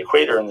 let's say in the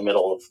equator in the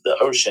middle of the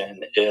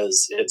ocean,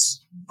 is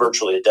it's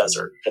virtually a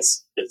desert.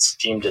 It's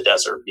deemed a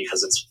desert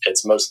because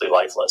it's mostly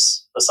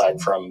lifeless,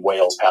 aside from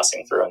whales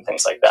passing through and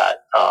things like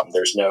that.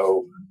 There's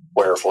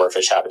nowhere for a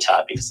fish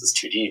habitat because it's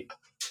too deep,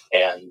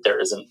 and there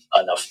isn't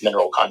enough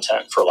mineral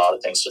content for a lot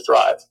of things to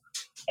thrive.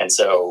 And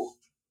so,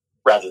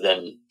 rather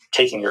than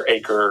taking your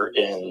acre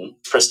in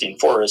pristine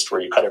forest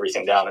where you cut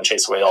everything down and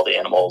chase away all the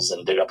animals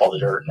and dig up all the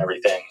dirt and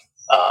everything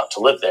to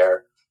live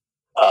there,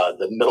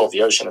 the middle of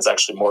the ocean is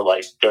actually more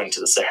like going to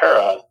the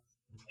Sahara,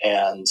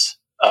 and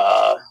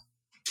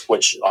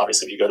which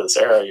obviously, if you go to the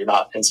Sahara, you're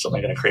not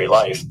instantly going to create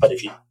life. But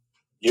if you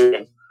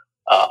do,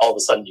 all of a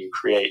sudden you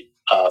create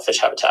fish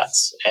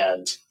habitats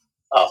and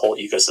whole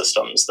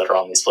ecosystems that are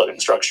on these floating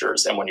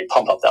structures. And when you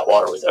pump up that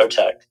water with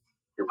OTEC,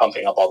 you're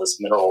pumping up all this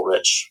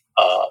mineral-rich,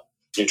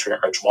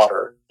 nutrient-rich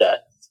water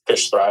that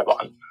fish thrive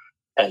on.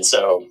 And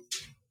so,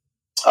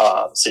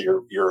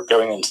 you're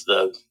going into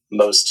the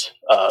most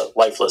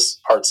lifeless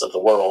parts of the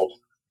world,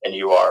 and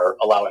you are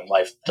allowing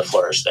life to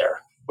flourish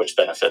there, which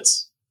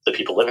benefits the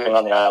people living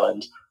on the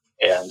island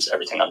and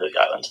everything under the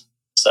island.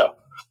 So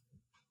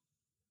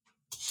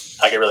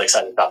I get really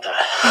excited about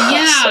that.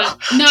 Yeah.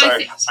 So, no,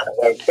 sorry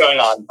what's going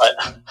on, but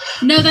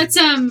no, that's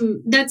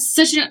something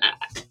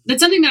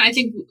that I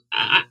think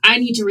I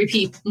need to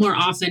repeat more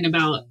often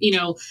about,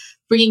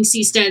 bringing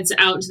seasteads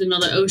out to the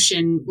middle of the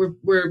ocean.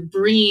 We're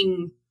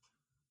bringing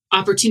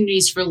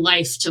opportunities for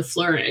life to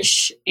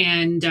flourish,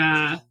 and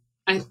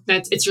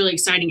it's really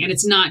exciting, and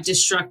it's not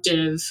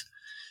destructive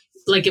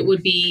like it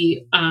would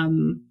be,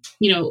 in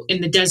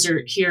the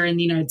desert here in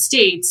the United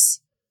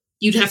States.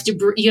 You have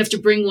to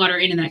bring water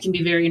in, and that can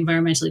be very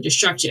environmentally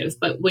destructive.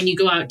 But when you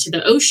go out to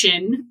the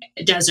ocean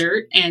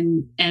desert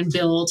and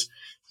build,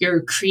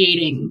 you're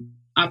creating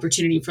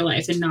opportunity for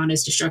life and not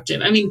as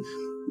destructive. I mean,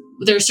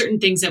 there are certain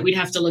things that we'd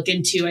have to look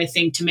into, I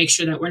think, to make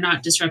sure that we're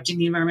not disrupting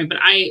the environment. But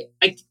I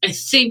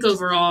think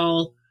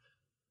overall,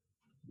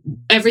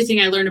 everything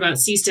I learned about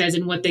seasteads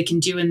and what they can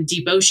do in the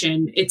deep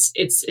ocean,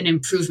 it's an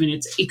improvement.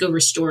 It's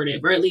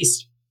eco-restorative, or at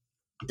least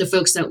the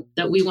folks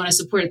that we want to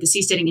support at the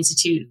Seasteading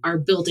Institute are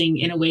building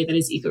in a way that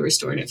is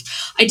eco-restorative.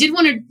 I did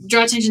want to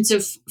draw attention. So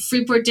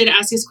Freeport did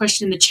ask his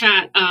question in the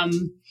chat.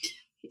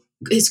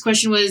 His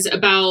question was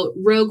about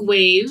rogue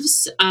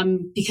waves,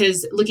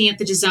 because looking at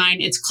the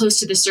design, it's close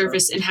to the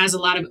surface and has a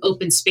lot of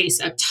open space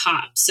up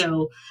top.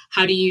 So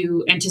how do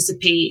you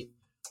anticipate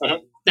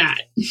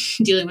that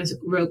dealing with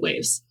rogue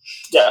waves?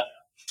 Yeah,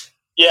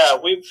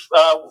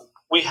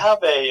 we have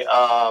a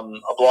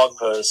blog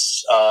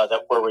post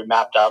where we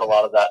mapped out a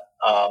lot of that,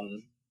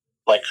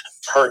 like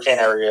hurricane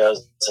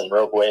areas and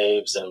rogue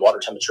waves and water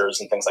temperatures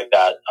and things like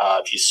that.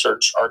 If you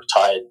search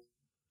ArkTide,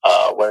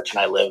 where can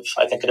I live?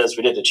 I think it is.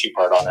 We did a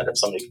 2-part on it if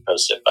somebody could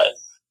post it. But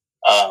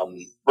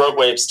rogue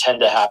waves tend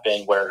to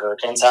happen where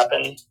hurricanes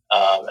happen,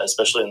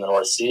 especially in the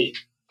North Sea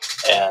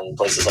and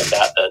places like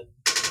that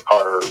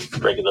are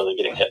regularly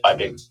getting hit by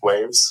big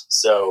waves.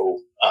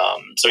 So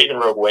even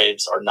rogue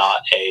waves are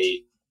not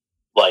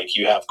like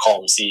you have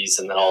calm seas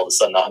and then all of a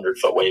sudden a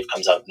 100-foot wave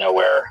comes out of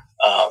nowhere.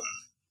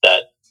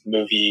 That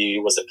movie,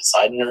 was it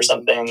Poseidon or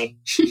something?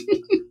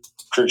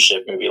 Cruise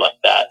ship movie like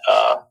that,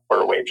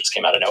 where a wave just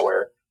came out of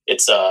nowhere.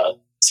 It's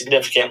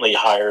significantly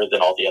higher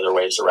than all the other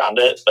waves around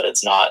it, but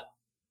it's not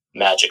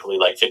magically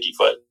like 50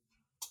 foot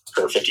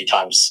or 50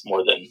 times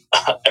more than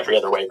every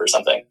other wave or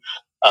something.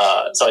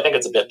 So I think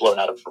it's a bit blown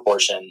out of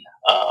proportion,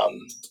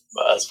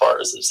 as far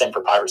as the same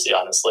for piracy,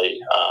 honestly.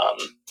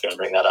 Going to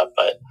bring that up,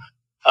 but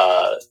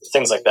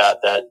things like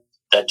that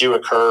do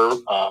occur,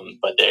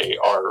 but they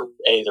are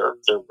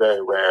they're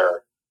very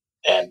rare,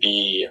 and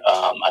B,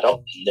 I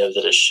don't know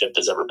that a ship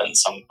has ever been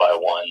sunk by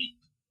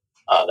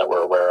one that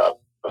we're aware of,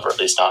 or at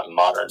least not in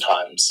modern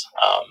times.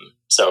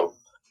 So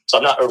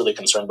I'm not overly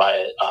concerned by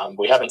it.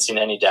 We haven't seen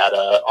any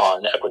data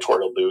on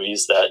equatorial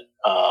buoys that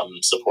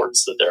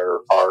supports that there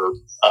are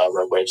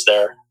rogue waves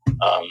there.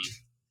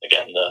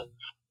 Again,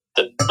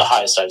 the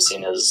highest I've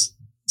seen is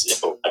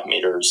 5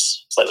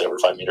 meters, slightly over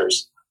 5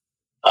 meters.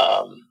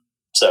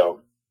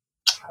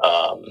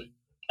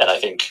 And I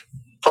think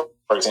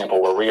for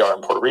example, where we are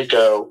in Puerto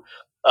Rico,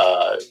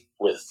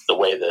 with the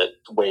way that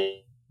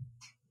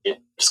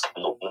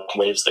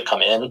waves that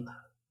come in,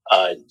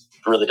 I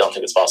really don't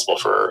think it's possible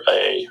for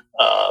a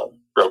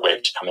rogue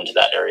wave to come into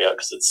that area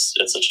because it's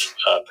such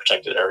a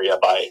protected area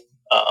by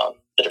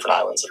the different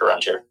islands that are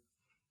around here.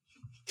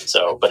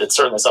 So, but it's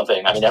certainly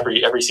something. I mean, every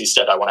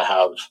seastead I want to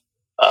have,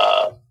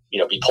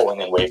 be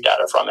pulling in wave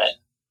data from it,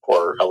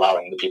 or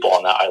allowing the people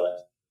on that island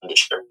to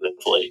share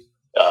fully,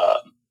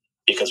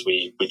 because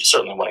we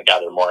certainly want to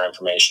gather more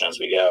information as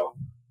we go.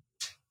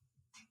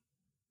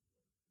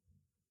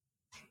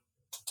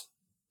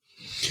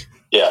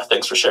 Yeah,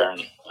 thanks for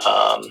sharing.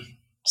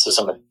 So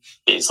some of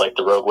these, like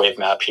the rogue wave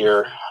map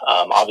here,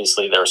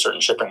 obviously there are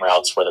certain shipping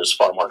routes where there's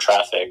far more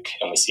traffic,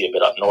 and we see a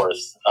bit up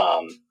north.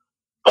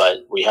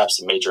 But we have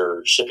some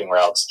major shipping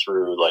routes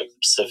through like the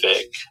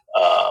Pacific,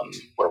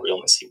 where we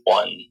only see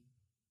one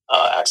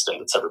accident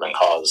that's ever been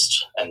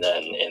caused. And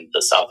then in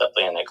the South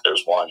Atlantic,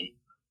 there's one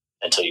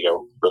until you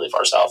go really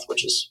far south,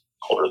 which is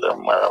colder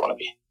than where I want to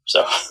be.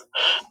 So,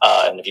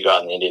 and if you go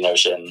out in the Indian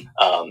Ocean,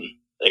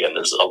 again,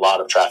 there's a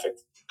lot of traffic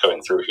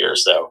going through here.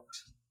 So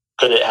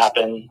could it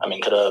happen? I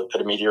mean, could a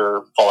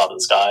meteor fall out of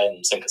the sky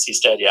and sink a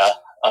seastead? Yeah.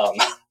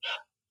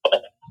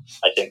 But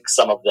I think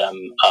some of them,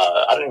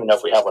 I don't even know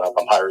if we have one up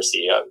on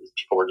piracy.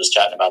 People were just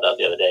chatting about that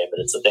the other day, but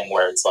it's a thing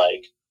where it's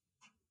like,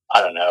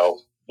 I don't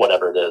know,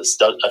 whatever it is,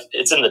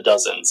 it's in the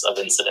dozens of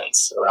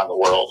incidents around the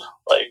world.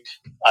 Like,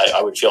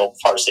 I would feel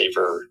far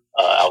safer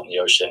out in the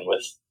ocean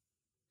with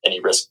any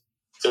risk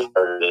than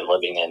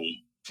living in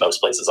most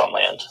places on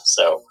land.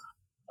 So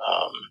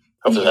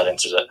hopefully that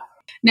answers it.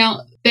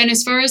 Now, Ben,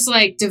 as far as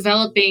like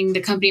developing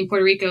the company in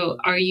Puerto Rico,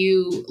 are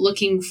you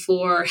looking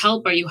for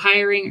help? Are you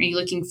hiring? Are you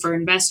looking for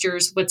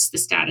investors? What's the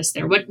status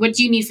there? What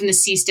do you need from the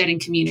seasteading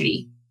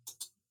community?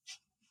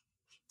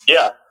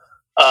 Yeah,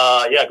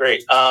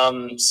 great.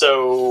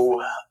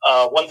 So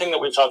one thing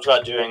that we've talked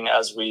about doing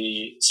as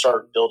we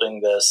start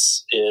building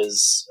this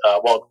is,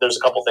 there's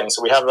a couple things.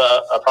 So we have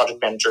a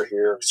project manager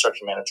here,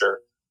 construction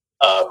manager,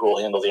 who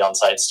will handle the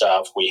on-site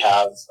stuff. We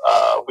have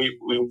we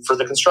for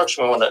the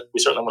construction, we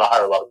certainly want to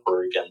hire a lot of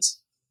Puerto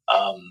Ricans,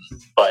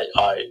 but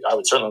I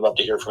would certainly love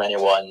to hear from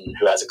anyone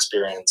who has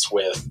experience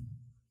with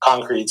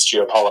concretes,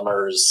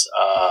 geopolymers,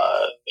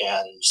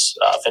 and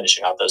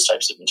finishing out those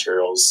types of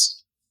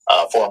materials,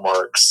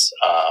 formworks,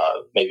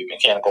 maybe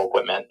mechanical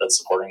equipment that's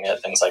supporting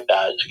it, things like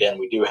that. Again,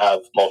 we do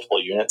have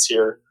multiple units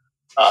here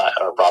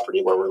at our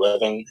property where we're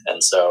living,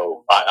 and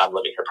so I'm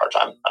living here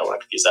part-time. I don't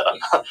want to confuse that.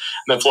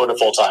 I'm in Florida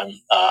full-time.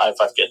 I have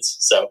 5 kids,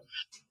 so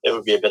it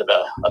would be a bit of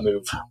a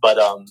move, but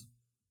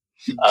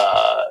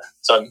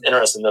so I'm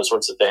interested in those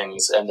sorts of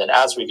things. And then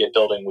as we get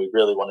building, we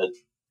really want to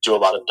do a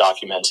lot of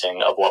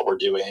documenting of what we're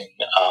doing,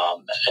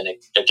 and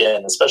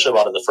again, especially a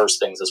lot of the first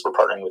things as we're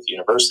partnering with the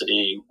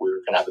university,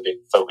 we're going to have a big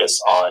focus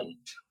on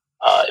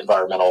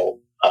environmental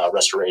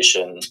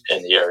restoration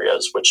in the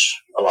areas, which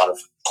a lot of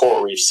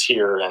coral reefs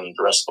here and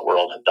the rest of the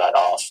world have died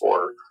off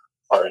or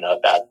are in a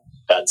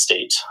bad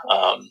state.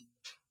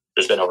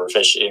 There's been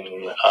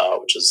overfishing,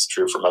 which is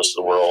true for most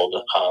of the world,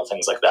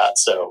 things like that.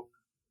 So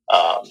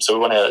we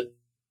want to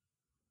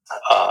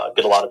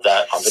get a lot of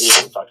that on video.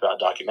 We've talked about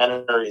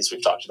documentaries.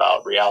 We've talked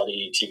about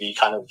reality TV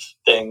kind of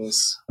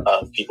things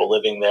of people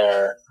living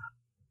there.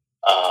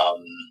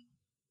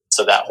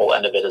 So that whole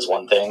end of it is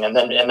one thing, and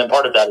then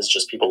part of that is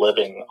just people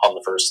living on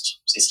the first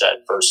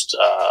seastead.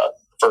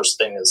 First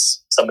thing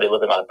is somebody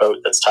living on a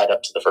boat that's tied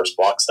up to the first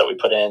blocks that we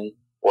put in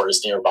or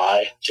is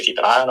nearby to keep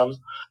an eye on them.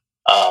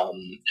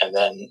 And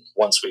then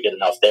once we get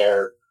enough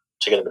there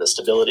to get a bit of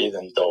stability,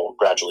 then they'll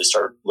gradually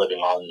start living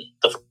on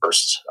the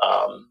first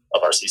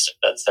of our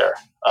seasteads there,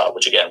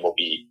 which again will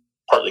be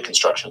partly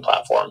construction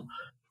platform.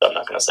 I'm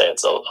not going to say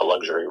it's a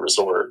luxury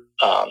resort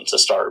to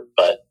start,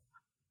 but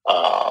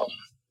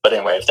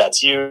anyway, if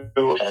that's you,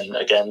 and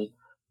again,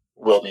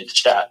 we'll need to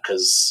chat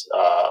because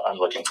I'm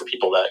looking for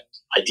people that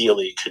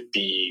ideally could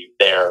be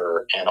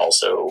there and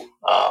also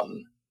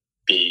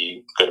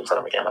be good in front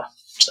of a camera.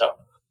 So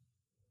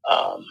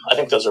I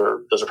think those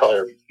are probably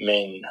our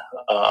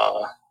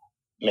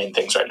main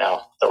things right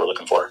now that we're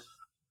looking for.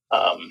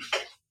 Are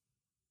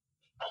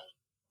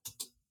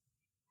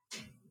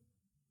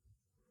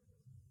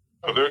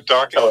there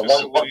docking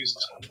facilities?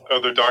 Are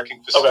there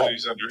docking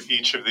facilities under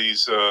each of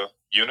these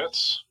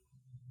units?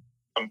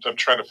 I'm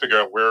trying to figure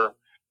out where,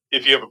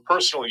 if you have a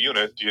personal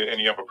unit and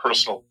you have a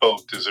personal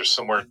boat, is there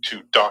somewhere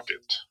to dock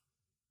it?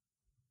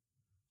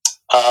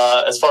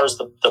 As far as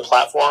the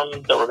platform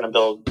that we're going to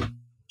build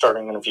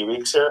starting in a few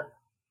weeks here?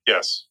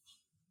 Yes.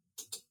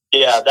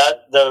 Yeah,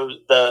 the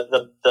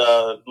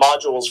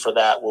modules for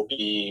that will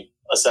be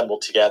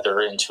assembled together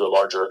into a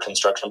larger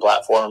construction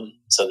platform.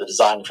 So the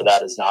design for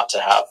that is not to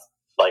have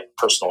like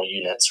personal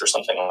units or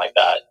something like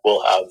that.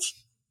 We'll have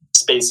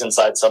space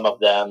inside some of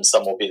them.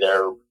 Some will be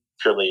there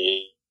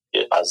purely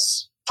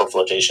as for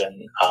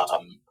flotation.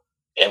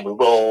 And we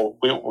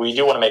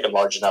do want to make them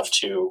large enough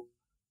to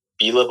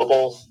be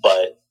livable,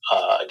 but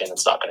again,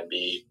 it's not going to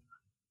be,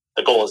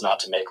 the goal is not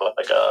to make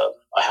like a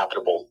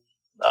habitable,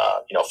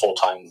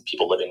 full-time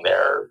people living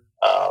there,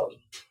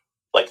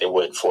 like they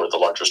would for the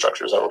larger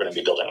structures that we're going to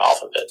be building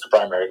off of it. The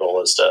primary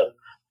goal is to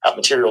have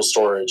material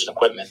storage and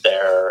equipment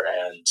there,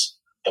 and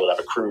able to have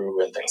a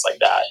crew and things like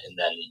that. And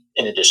then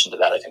in addition to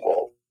that, I think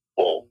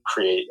we'll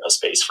create a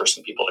space for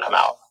some people to come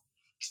out.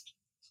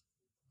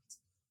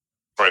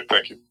 All right,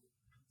 thank you.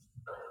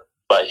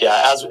 But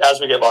yeah, as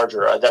we get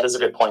larger, that is a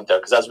good point though,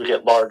 because as we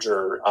get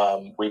larger,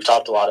 we've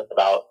talked a lot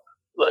about.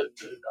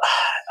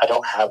 I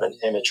don't have an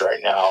image right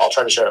now. I'll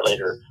try to share it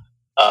later.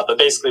 But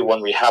basically,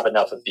 when we have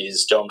enough of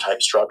these dome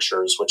type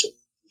structures, which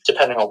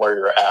depending on where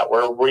you're at,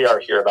 where we are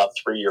here, about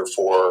 3 or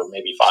 4,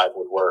 maybe 5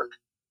 would work,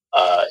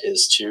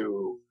 is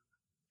to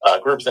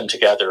group them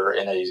together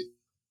in a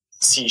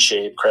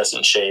C-shaped,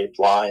 crescent-shaped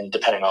line,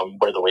 depending on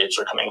where the waves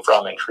are coming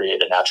from, and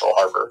create a natural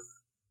harbor.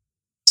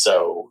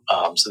 So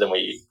then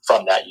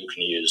from that, you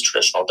can use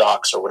traditional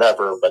docks or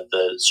whatever, but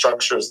the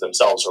structures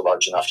themselves are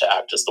large enough to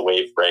act as the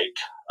wave break,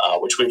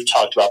 which we've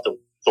talked about the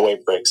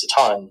wave breaks a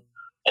ton.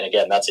 And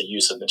again, that's a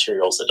use of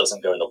materials that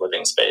doesn't go into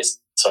living space.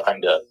 So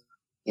trying to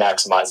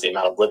maximize the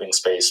amount of living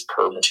space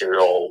per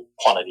material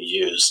quantity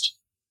used.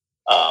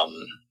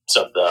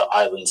 So if the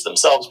islands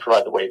themselves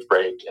provide the wave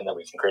break, and then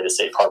we can create a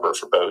safe harbor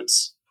for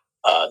boats,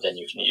 then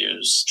you can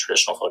use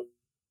traditional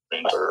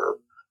floating or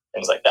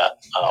things like that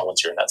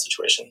once you're in that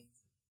situation.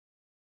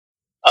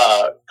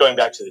 Going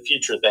back to the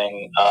future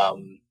thing,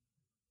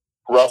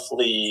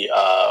 roughly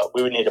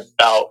we would need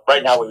about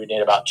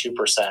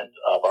 2%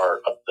 of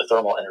the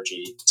thermal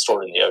energy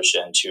stored in the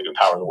ocean to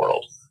power the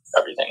world,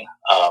 everything.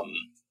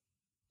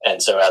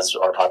 And so as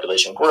our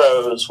population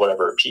grows,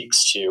 whatever it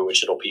peaks to,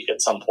 which it'll peak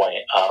at some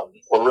point,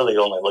 we're really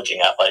only looking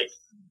at like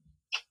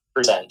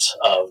percent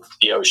of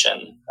the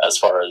ocean as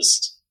far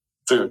as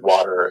food,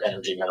 water,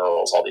 energy,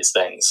 minerals, all these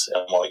things.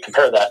 And when we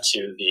compare that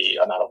to the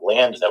amount of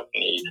land that we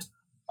need,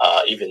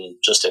 even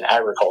just in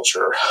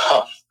agriculture,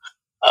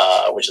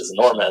 which is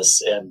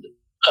enormous, and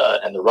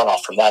the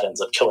runoff from that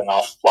ends up killing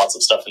off lots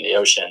of stuff in the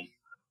ocean.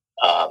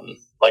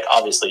 Like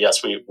obviously,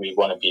 yes, we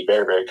want to be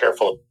very, very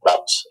careful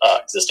about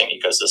existing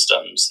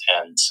ecosystems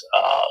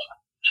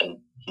and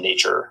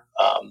nature,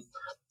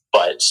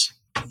 but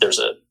there's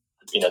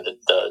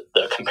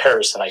the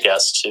comparison, I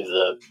guess, to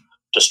the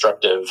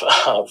destructive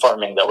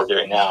farming that we're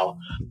doing now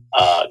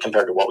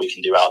compared to what we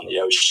can do out in the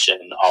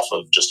ocean off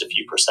of just a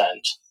few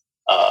percent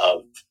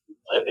of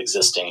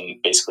existing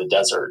basically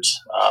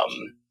deserts.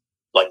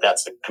 Like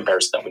that's the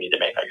comparison that we need to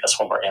make, I guess,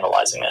 when we're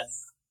analyzing it.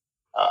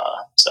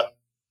 So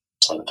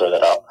just want to throw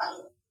that out.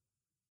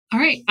 All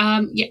right.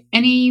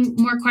 Any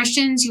more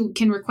questions? You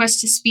can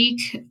request to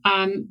speak.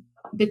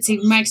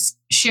 Bitsy, Mike's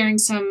sharing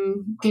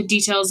some good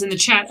details in the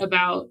chat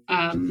about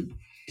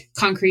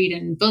concrete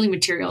and building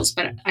materials,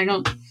 but I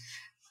don't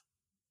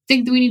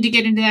think that we need to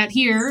get into that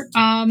here.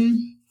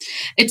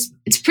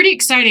 It's pretty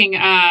exciting.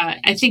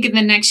 I think in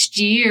the next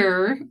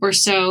year or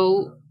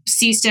so,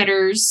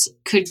 seasteaders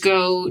could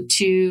go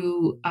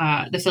to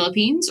the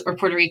Philippines or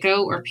Puerto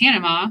Rico or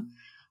Panama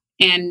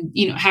and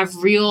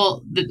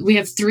we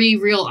have 3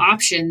 real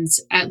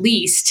options at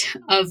least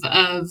of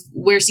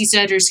where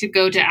seasteaders could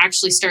go to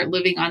actually start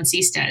living on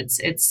seasteads.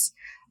 It's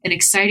an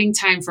exciting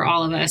time for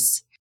all of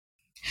us.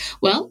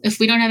 Well, if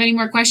we don't have any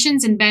more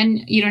questions, and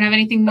Ben, you don't have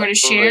anything more to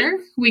share,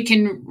 we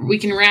can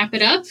wrap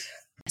it up.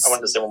 I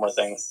wanted to say one more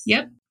thing.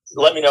 Yep.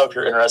 Let me know if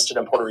you're interested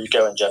in Puerto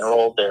Rico in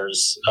general.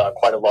 There's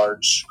quite a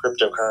large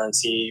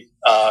cryptocurrency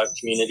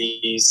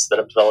communities that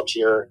have developed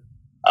here.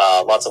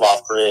 Lots of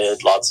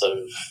off-grid, lots of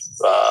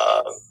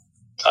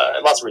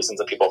reasons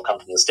that people have come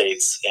from the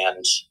States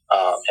and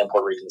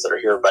Puerto Ricans that are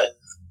here. But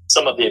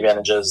some of the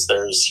advantages,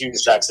 there's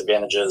huge tax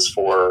advantages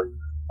for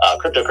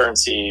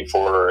cryptocurrency,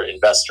 for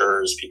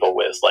investors, people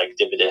with like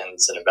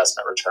dividends and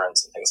investment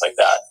returns and things like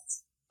that.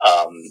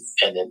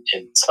 And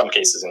in some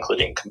cases,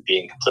 including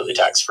being completely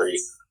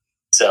tax-free.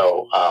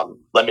 So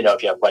let me know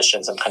if you have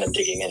questions. I'm kind of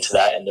digging into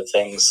that end of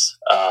things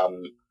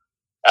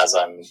as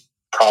I'm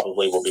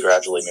probably will be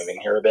gradually moving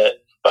here a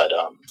bit. But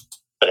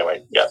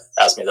anyway, yeah,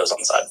 ask me those on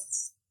the side.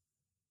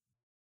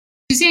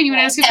 Suzanne, you want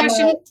to ask a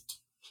question?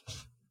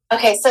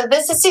 Okay, so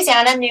this is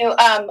Susanna, new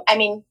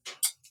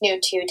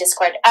to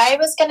Discord. I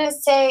was going to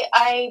say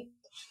I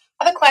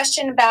have a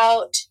question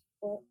about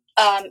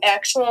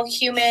actual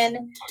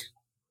human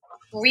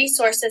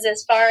resources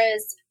as far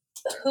as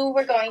who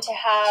we're going to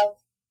have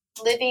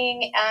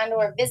living and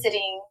or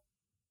visiting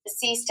the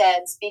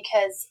seasteads,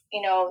 because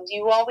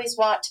you always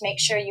want to make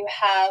sure you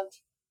have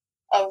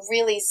a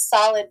really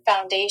solid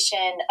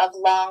foundation of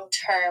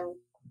long-term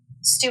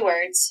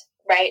stewards,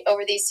 right?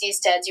 Over these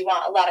seasteads, you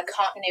want a lot of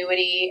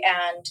continuity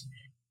and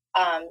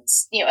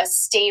a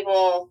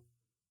stable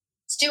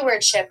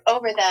stewardship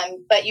over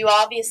them. But you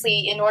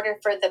obviously, in order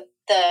for the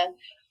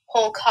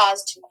whole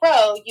cause to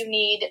grow, you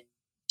need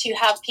to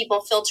have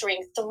people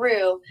filtering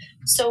through.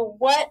 So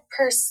what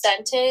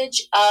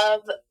percentage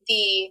of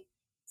the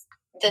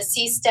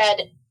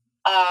seastead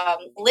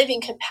living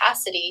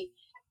capacity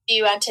do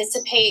you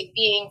anticipate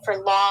being for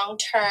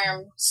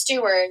long-term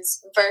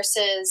stewards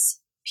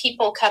versus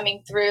people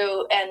coming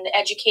through and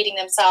educating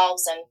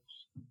themselves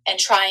and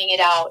trying it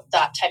out,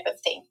 that type of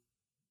thing?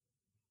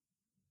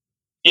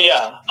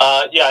 Yeah,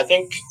 I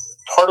think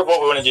part of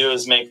what we want to do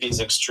is make these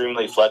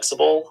extremely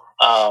flexible.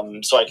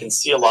 So I can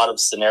see a lot of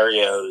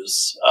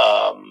scenarios,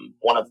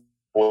 one of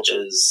which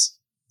is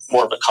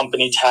more of a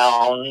company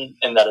town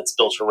in that it's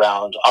built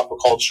around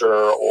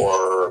aquaculture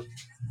or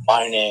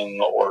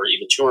mining or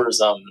even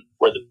tourism,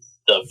 where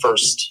the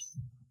first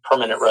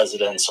permanent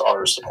residents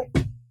are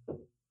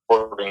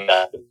supporting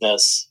that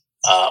business,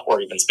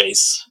 or even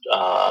space,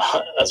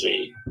 as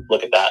we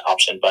look at that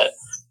option. But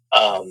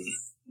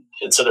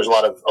and so there's a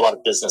lot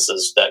of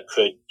businesses that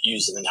could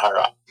use an entire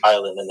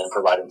island and then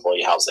provide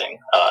employee housing,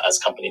 as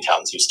company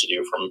towns used to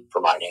do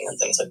for mining and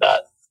things like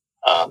that.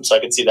 So I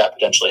could see that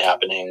potentially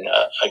happening.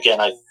 Again,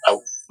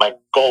 my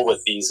goal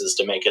with these is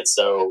to make it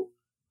so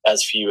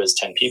as few as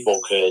 10 people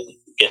could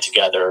get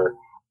together,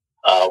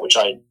 which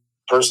I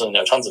personally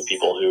know tons of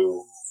people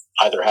who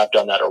either have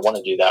done that or want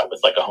to do that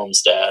with like a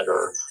homestead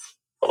or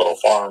a little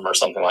farm or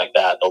something like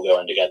that. They'll go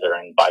in together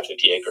and buy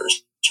 50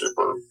 acres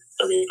or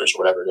 30 acres or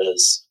whatever it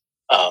is.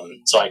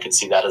 So I could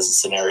see that as a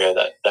scenario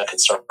that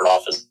could start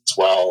off as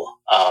well.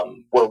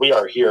 Where we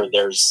are here,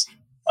 there's,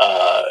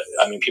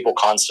 people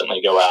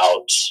constantly go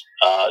out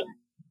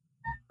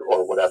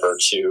or whatever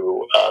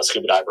to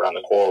scuba dive around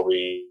the coral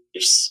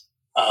reefs,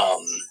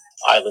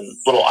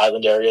 little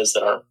island areas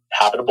that are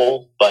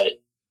habitable. But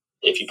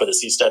if you put a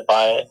seastead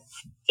by it,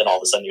 then all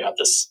of a sudden you have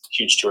this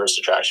huge tourist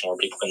attraction where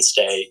people can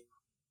stay,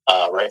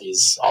 right?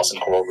 These awesome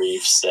coral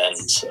reefs,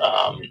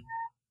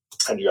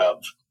 and you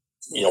have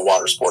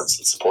water sports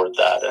that support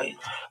that and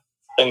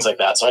things like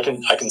that. So I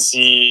can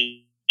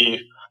see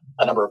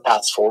a number of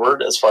paths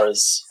forward as far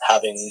as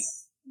having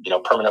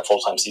permanent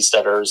full-time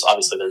seasteaders.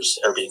 Obviously, there's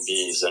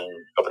Airbnbs and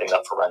opening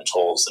up for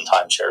rentals and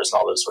timeshares and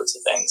all those sorts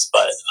of things.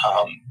 But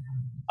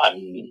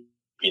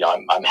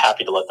I'm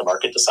happy to let the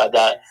market decide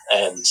that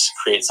and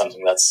create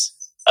something that's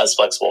as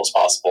flexible as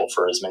possible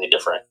for as many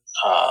different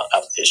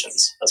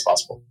applications as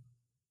possible.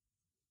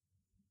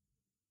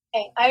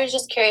 Okay, I was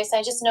just curious.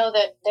 I just know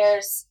that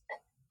there's,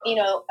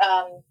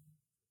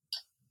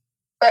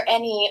 for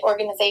any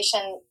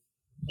organization,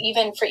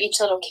 even for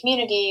each little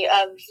community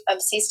of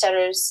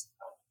seasteaders,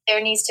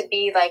 there needs to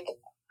be like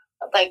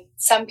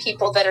some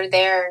people that are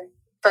there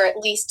for at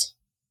least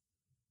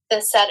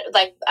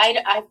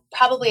I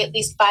probably at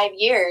least 5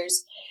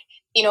 years.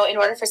 In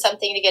order for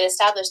something to get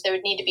established, there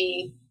would need to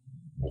be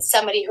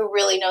somebody who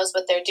really knows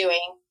what they're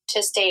doing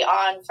to stay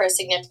on for a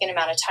significant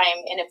amount of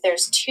time. And if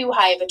there's too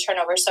high of a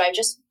turnover, so I'm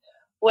just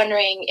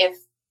wondering if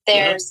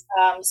there's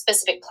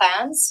specific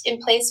plans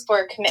in place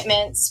for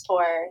commitments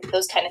for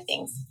those kind of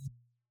things.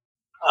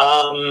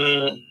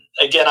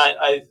 Again,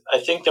 I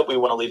think that we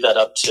want to leave that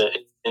up to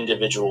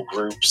individual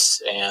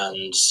groups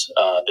and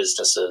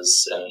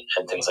businesses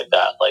and things like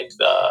that.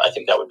 I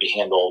think that would be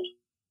handled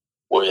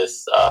with,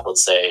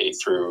 let's say,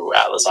 through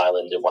Atlas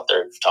Island and what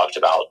they've talked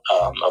about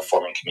of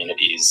forming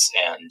communities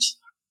and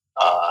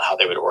how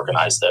they would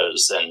organize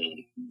those and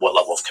what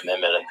level of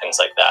commitment and things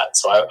like that.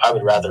 So I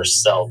would rather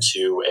sell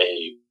to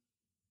a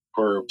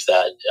group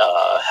that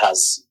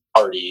has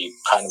already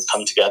kind of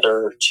come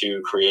together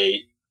to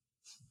create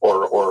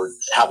or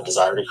have a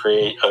desire to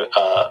create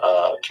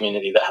a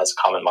community that has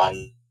a common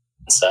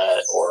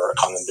mindset or a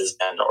common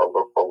vision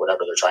or whatever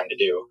they're trying to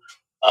do.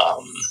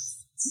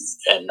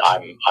 And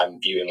I'm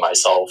viewing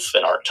myself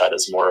and ArkTide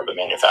as more of a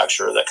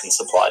manufacturer that can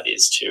supply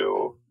these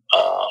to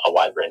a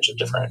wide range of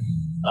different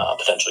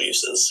potential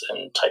uses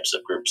and types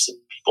of groups of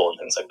people and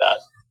things like that.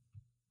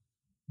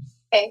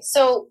 Okay,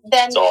 so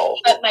then,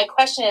 but my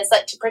question is,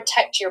 to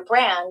protect your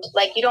brand,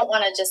 you don't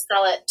want to just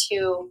sell it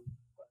to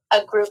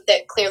a group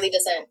that clearly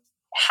doesn't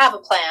have a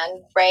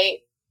plan,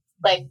 right?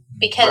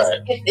 Because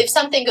right. if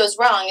something goes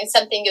wrong and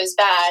something goes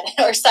bad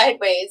or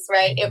sideways,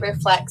 right, it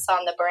reflects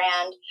on the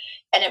brand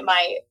and it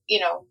might,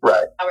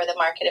 right. power the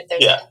market if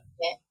there's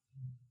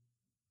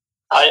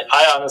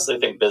I honestly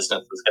think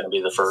business is going to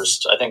be the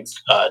first. I think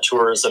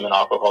tourism and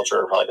aquaculture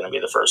are probably going to be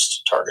the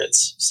first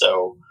targets.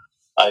 So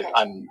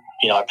I'm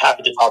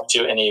happy to talk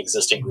to any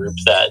existing group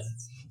that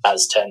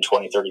has 10,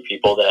 20, 30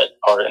 people that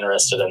are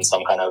interested in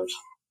some kind of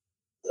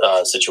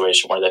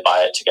situation where they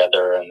buy it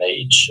together and they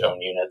each own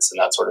units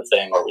and that sort of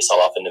thing, or we sell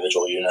off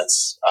individual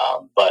units.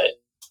 But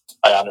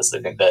I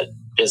honestly think that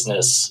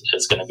business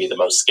is going to be the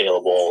most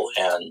scalable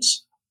and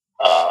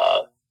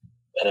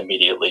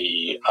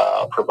immediately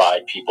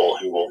provide people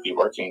who will be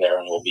working there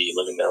and will be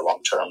living there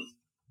long term.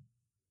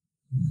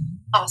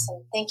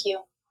 Awesome. Thank you.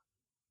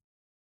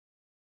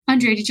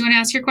 Andre, did you want to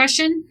ask your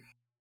question?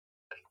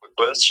 Quick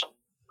question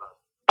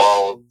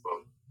about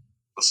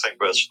the same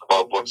question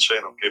about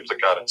blockchain and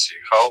cryptocurrency.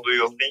 How do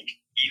you think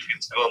if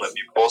it's going to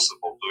be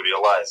possible to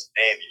realize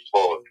any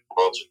floating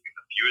project in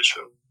the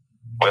future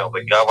where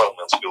the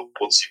governments will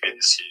put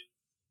CBDC?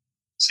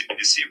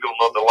 CBDC will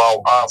not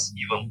allow us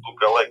even to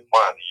collect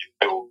money.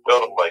 It will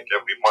burn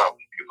every month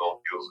if you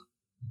don't use it.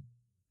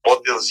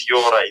 What is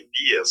your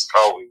ideas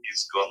how it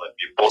is going to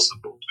be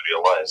possible to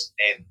realize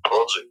any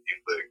project in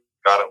the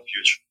current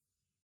future?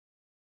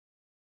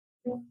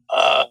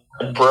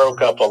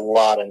 Broke up a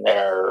lot in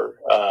there.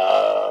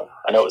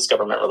 I know it was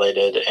government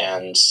related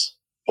and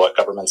what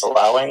government's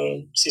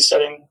allowing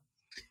seasteading.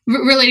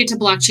 Related to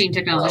blockchain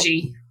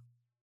technology.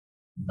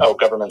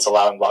 Governments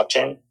allowing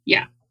blockchain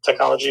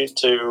technology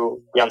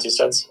to be on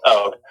seasteads?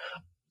 Oh,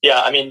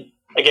 yeah. I mean,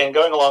 again,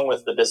 going along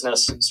with the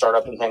business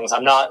startup and things,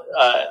 I'm not,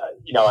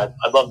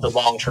 I love the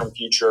long-term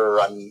future.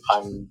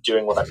 I'm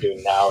doing what I'm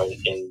doing now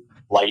in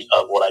light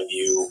of what I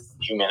view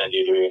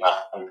humanity doing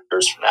 100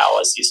 years from now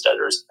as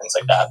seasteaders and things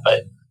like that.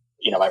 But,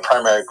 my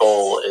primary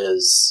goal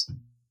is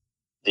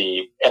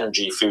the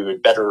energy,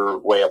 food, better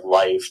way of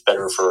life,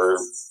 better for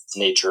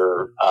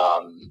nature,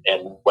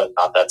 and whether or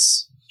not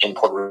that's in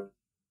Puerto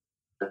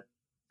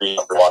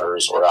Rico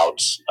waters or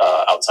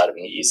outside of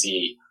an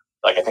EEZ.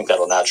 Like, I think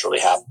that'll naturally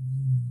happen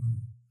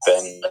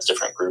as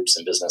different groups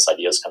and business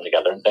ideas come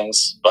together and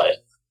things.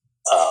 But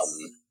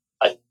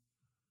I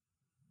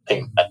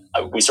think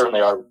we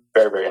certainly are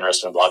very, very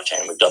interested in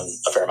blockchain. We've done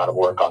a fair amount of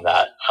work on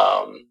that,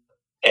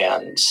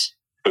 and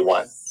we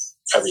want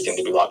everything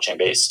to be blockchain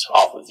based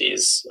off of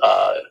these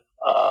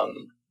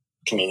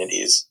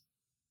communities.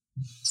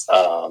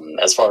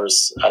 As far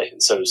as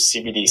so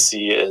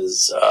CBDC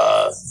is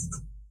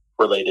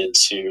related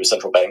to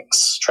central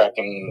banks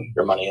tracking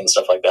your money and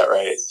stuff like that,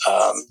 right?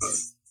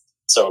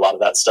 So a lot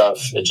of that stuff,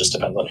 it just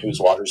depends on whose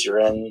waters you're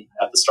in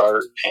at the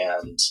start.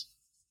 And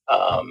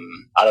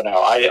I don't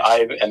know.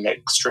 I am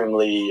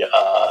extremely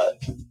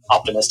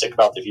optimistic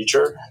about the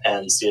future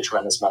and see a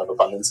tremendous amount of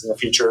abundance in the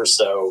future.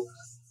 So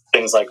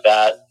things like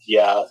that,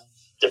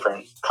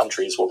 different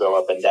countries will go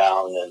up and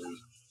down and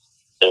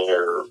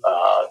their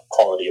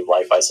quality of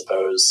life, I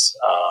suppose.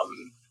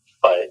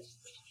 But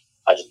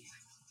I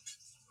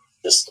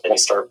just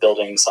start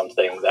building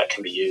something that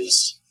can be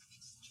used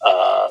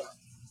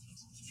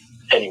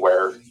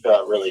anywhere,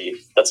 really,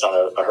 that's not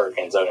a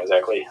hurricane zone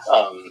exactly.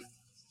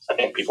 I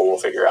think people will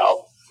figure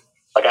out.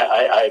 Like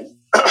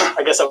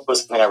I guess that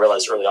was something I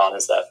realized early on,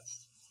 is that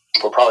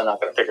we're probably not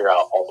going to figure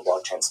out all the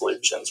blockchain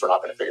solutions. We're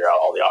not going to figure out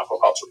all the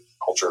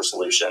aquaculture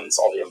solutions,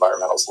 all the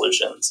environmental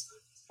solutions.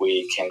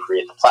 We can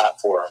create the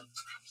platform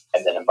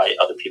and then invite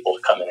other people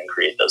to come in and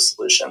create those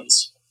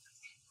solutions,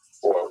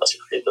 or let's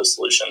create those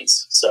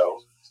solutions. So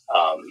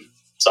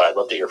I'd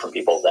love to hear from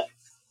people that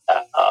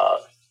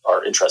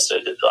are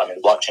interested. I mean,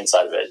 the blockchain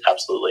side of it,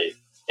 absolutely.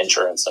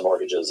 Insurance and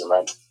mortgages and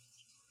rentals,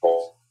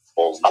 all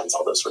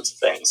those sorts of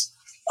things,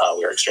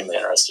 we are extremely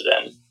interested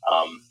in.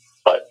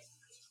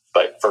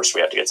 But first,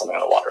 we have to get something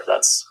in the water.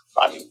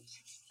 I'm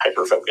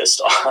hyper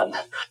focused on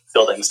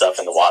building stuff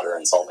in the water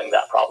and solving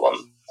that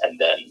problem, and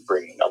then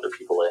bringing other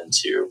people in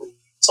to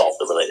solve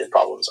the related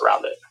problems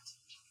around it.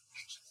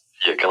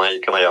 Yeah,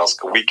 can I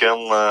ask? We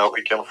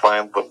can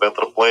find the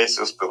better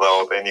places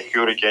without any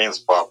hurricanes,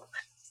 but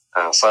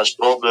such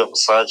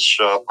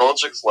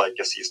projects like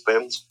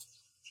assistance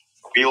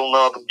will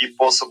not be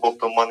possible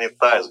to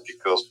monetize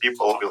because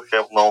people will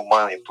have no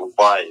money to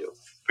buy it.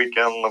 We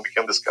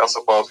can discuss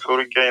about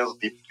hurricanes,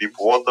 deep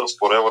waters,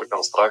 forever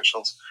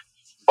constructions,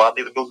 but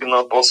it will be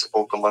not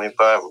possible to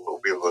monetize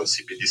with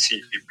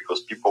CBDC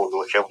because people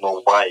will have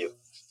no buy it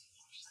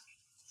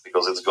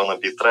because it's gonna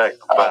be tracked,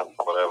 banned,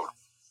 whatever.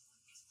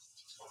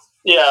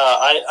 Yeah,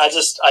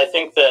 I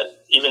think that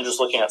even just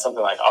looking at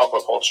something like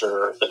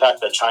aquaculture, the fact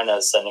that China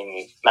is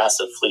sending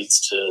massive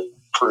fleets to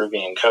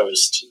Peruvian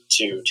coast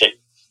to take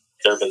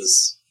care of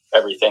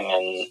everything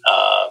in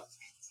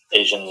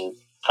Asian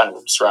kind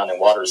of surrounding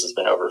waters has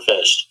been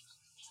overfished,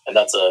 and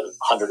that's a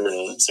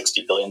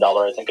 $160 billion,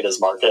 I think it is,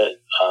 market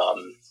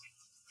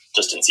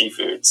just in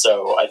seafood.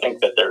 So I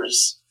think that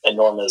there's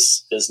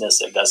enormous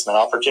business investment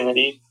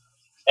opportunity,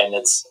 and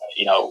it's,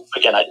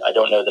 again, I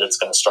don't know that it's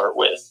going to start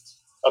with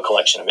a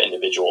collection of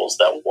individuals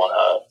that want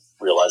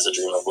to realize the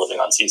dream of living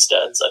on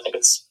seasteads. I think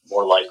it's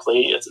more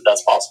likely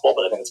that's possible,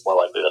 but I think it's more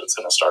likely that it's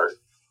going to start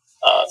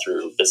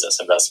through business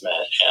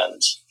investment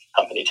and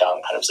company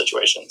town kind of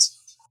situations.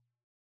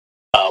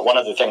 One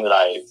other thing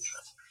that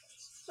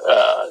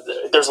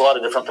there's a lot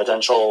of different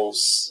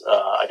potentials,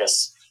 I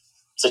guess,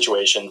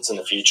 situations in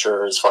the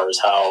future as far as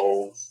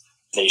how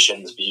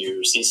nations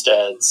view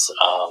seasteads.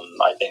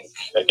 I think,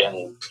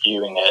 again,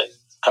 viewing it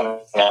coming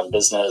out of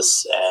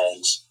business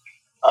and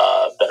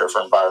better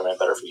for environment,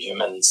 better for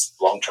humans,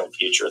 long-term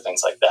future,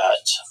 things like that.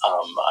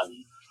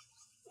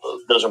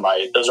 Those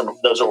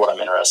are what I'm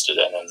interested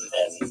in, and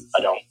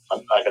I don't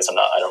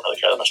really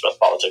care that much about the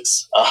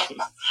politics.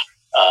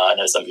 I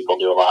know some people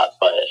do a lot,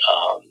 but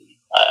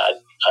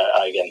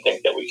I again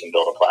think that we can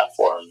build a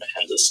platform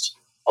and just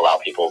allow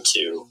people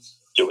to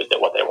do with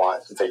it what they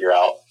want and figure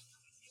out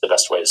the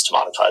best ways to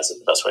monetize it,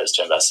 the best ways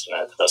to invest in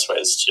it, the best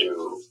ways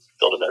to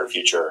build a better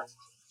future.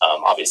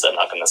 Obviously, I'm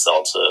not going to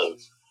sell to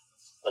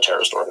a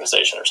terrorist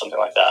organization or something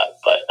like that,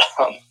 but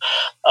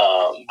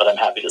I'm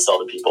happy to sell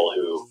to people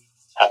who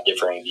have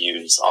differing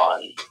views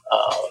on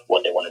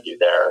what they want to do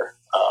there.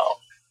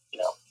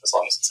 As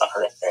long as it's not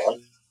hurting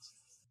anyone.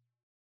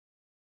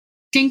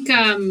 I think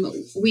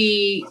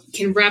we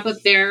can wrap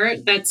up there.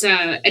 That's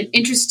an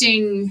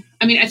interesting.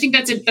 I mean, I think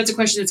that's a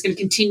question that's going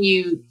to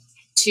continue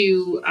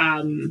to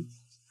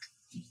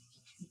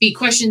be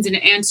questions and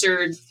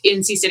answered in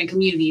seasteading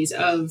communities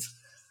of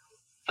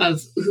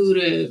who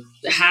to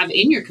have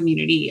in your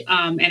community.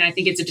 And I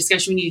think it's a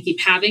discussion we need to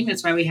keep having.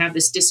 That's why we have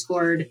this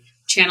Discord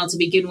channel to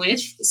begin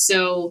with.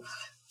 So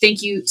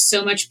thank you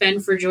so much, Ben,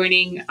 for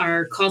joining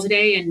our call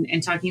today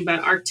and talking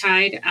about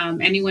ArkTide.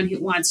 Anyone who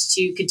wants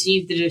to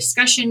continue the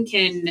discussion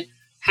can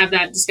have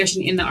that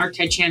discussion in the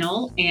ArkTide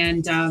channel.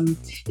 And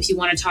if you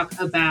want to talk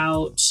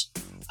about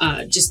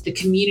just the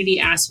community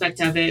aspect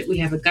of it, we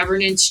have a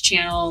governance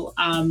channel.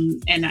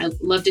 And I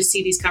love to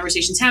see these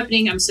conversations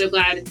happening. I'm so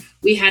glad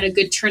we had a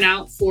good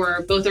turnout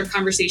for both our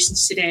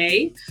conversations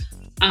today.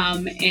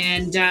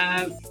 And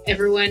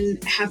everyone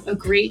have a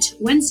great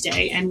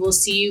Wednesday, and we'll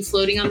see you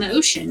floating on the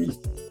ocean.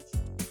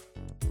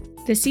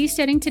 The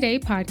Seasteading Today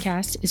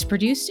podcast is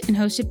produced and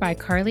hosted by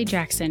Carly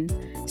Jackson.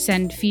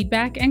 Send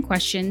feedback and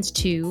questions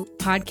to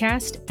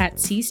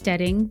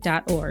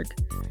podcast@seasteading.org.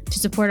 To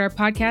support our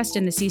podcast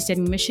and the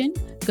Seasteading mission,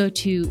 go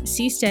to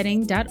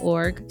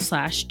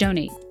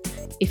seasteading.org/donate.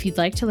 If you'd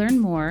like to learn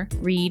more,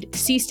 read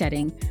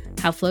Seasteading: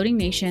 How Floating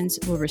Nations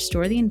Will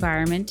Restore the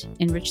Environment,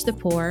 Enrich the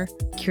Poor,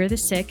 Cure the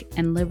Sick,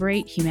 and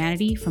Liberate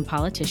Humanity from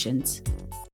Politicians.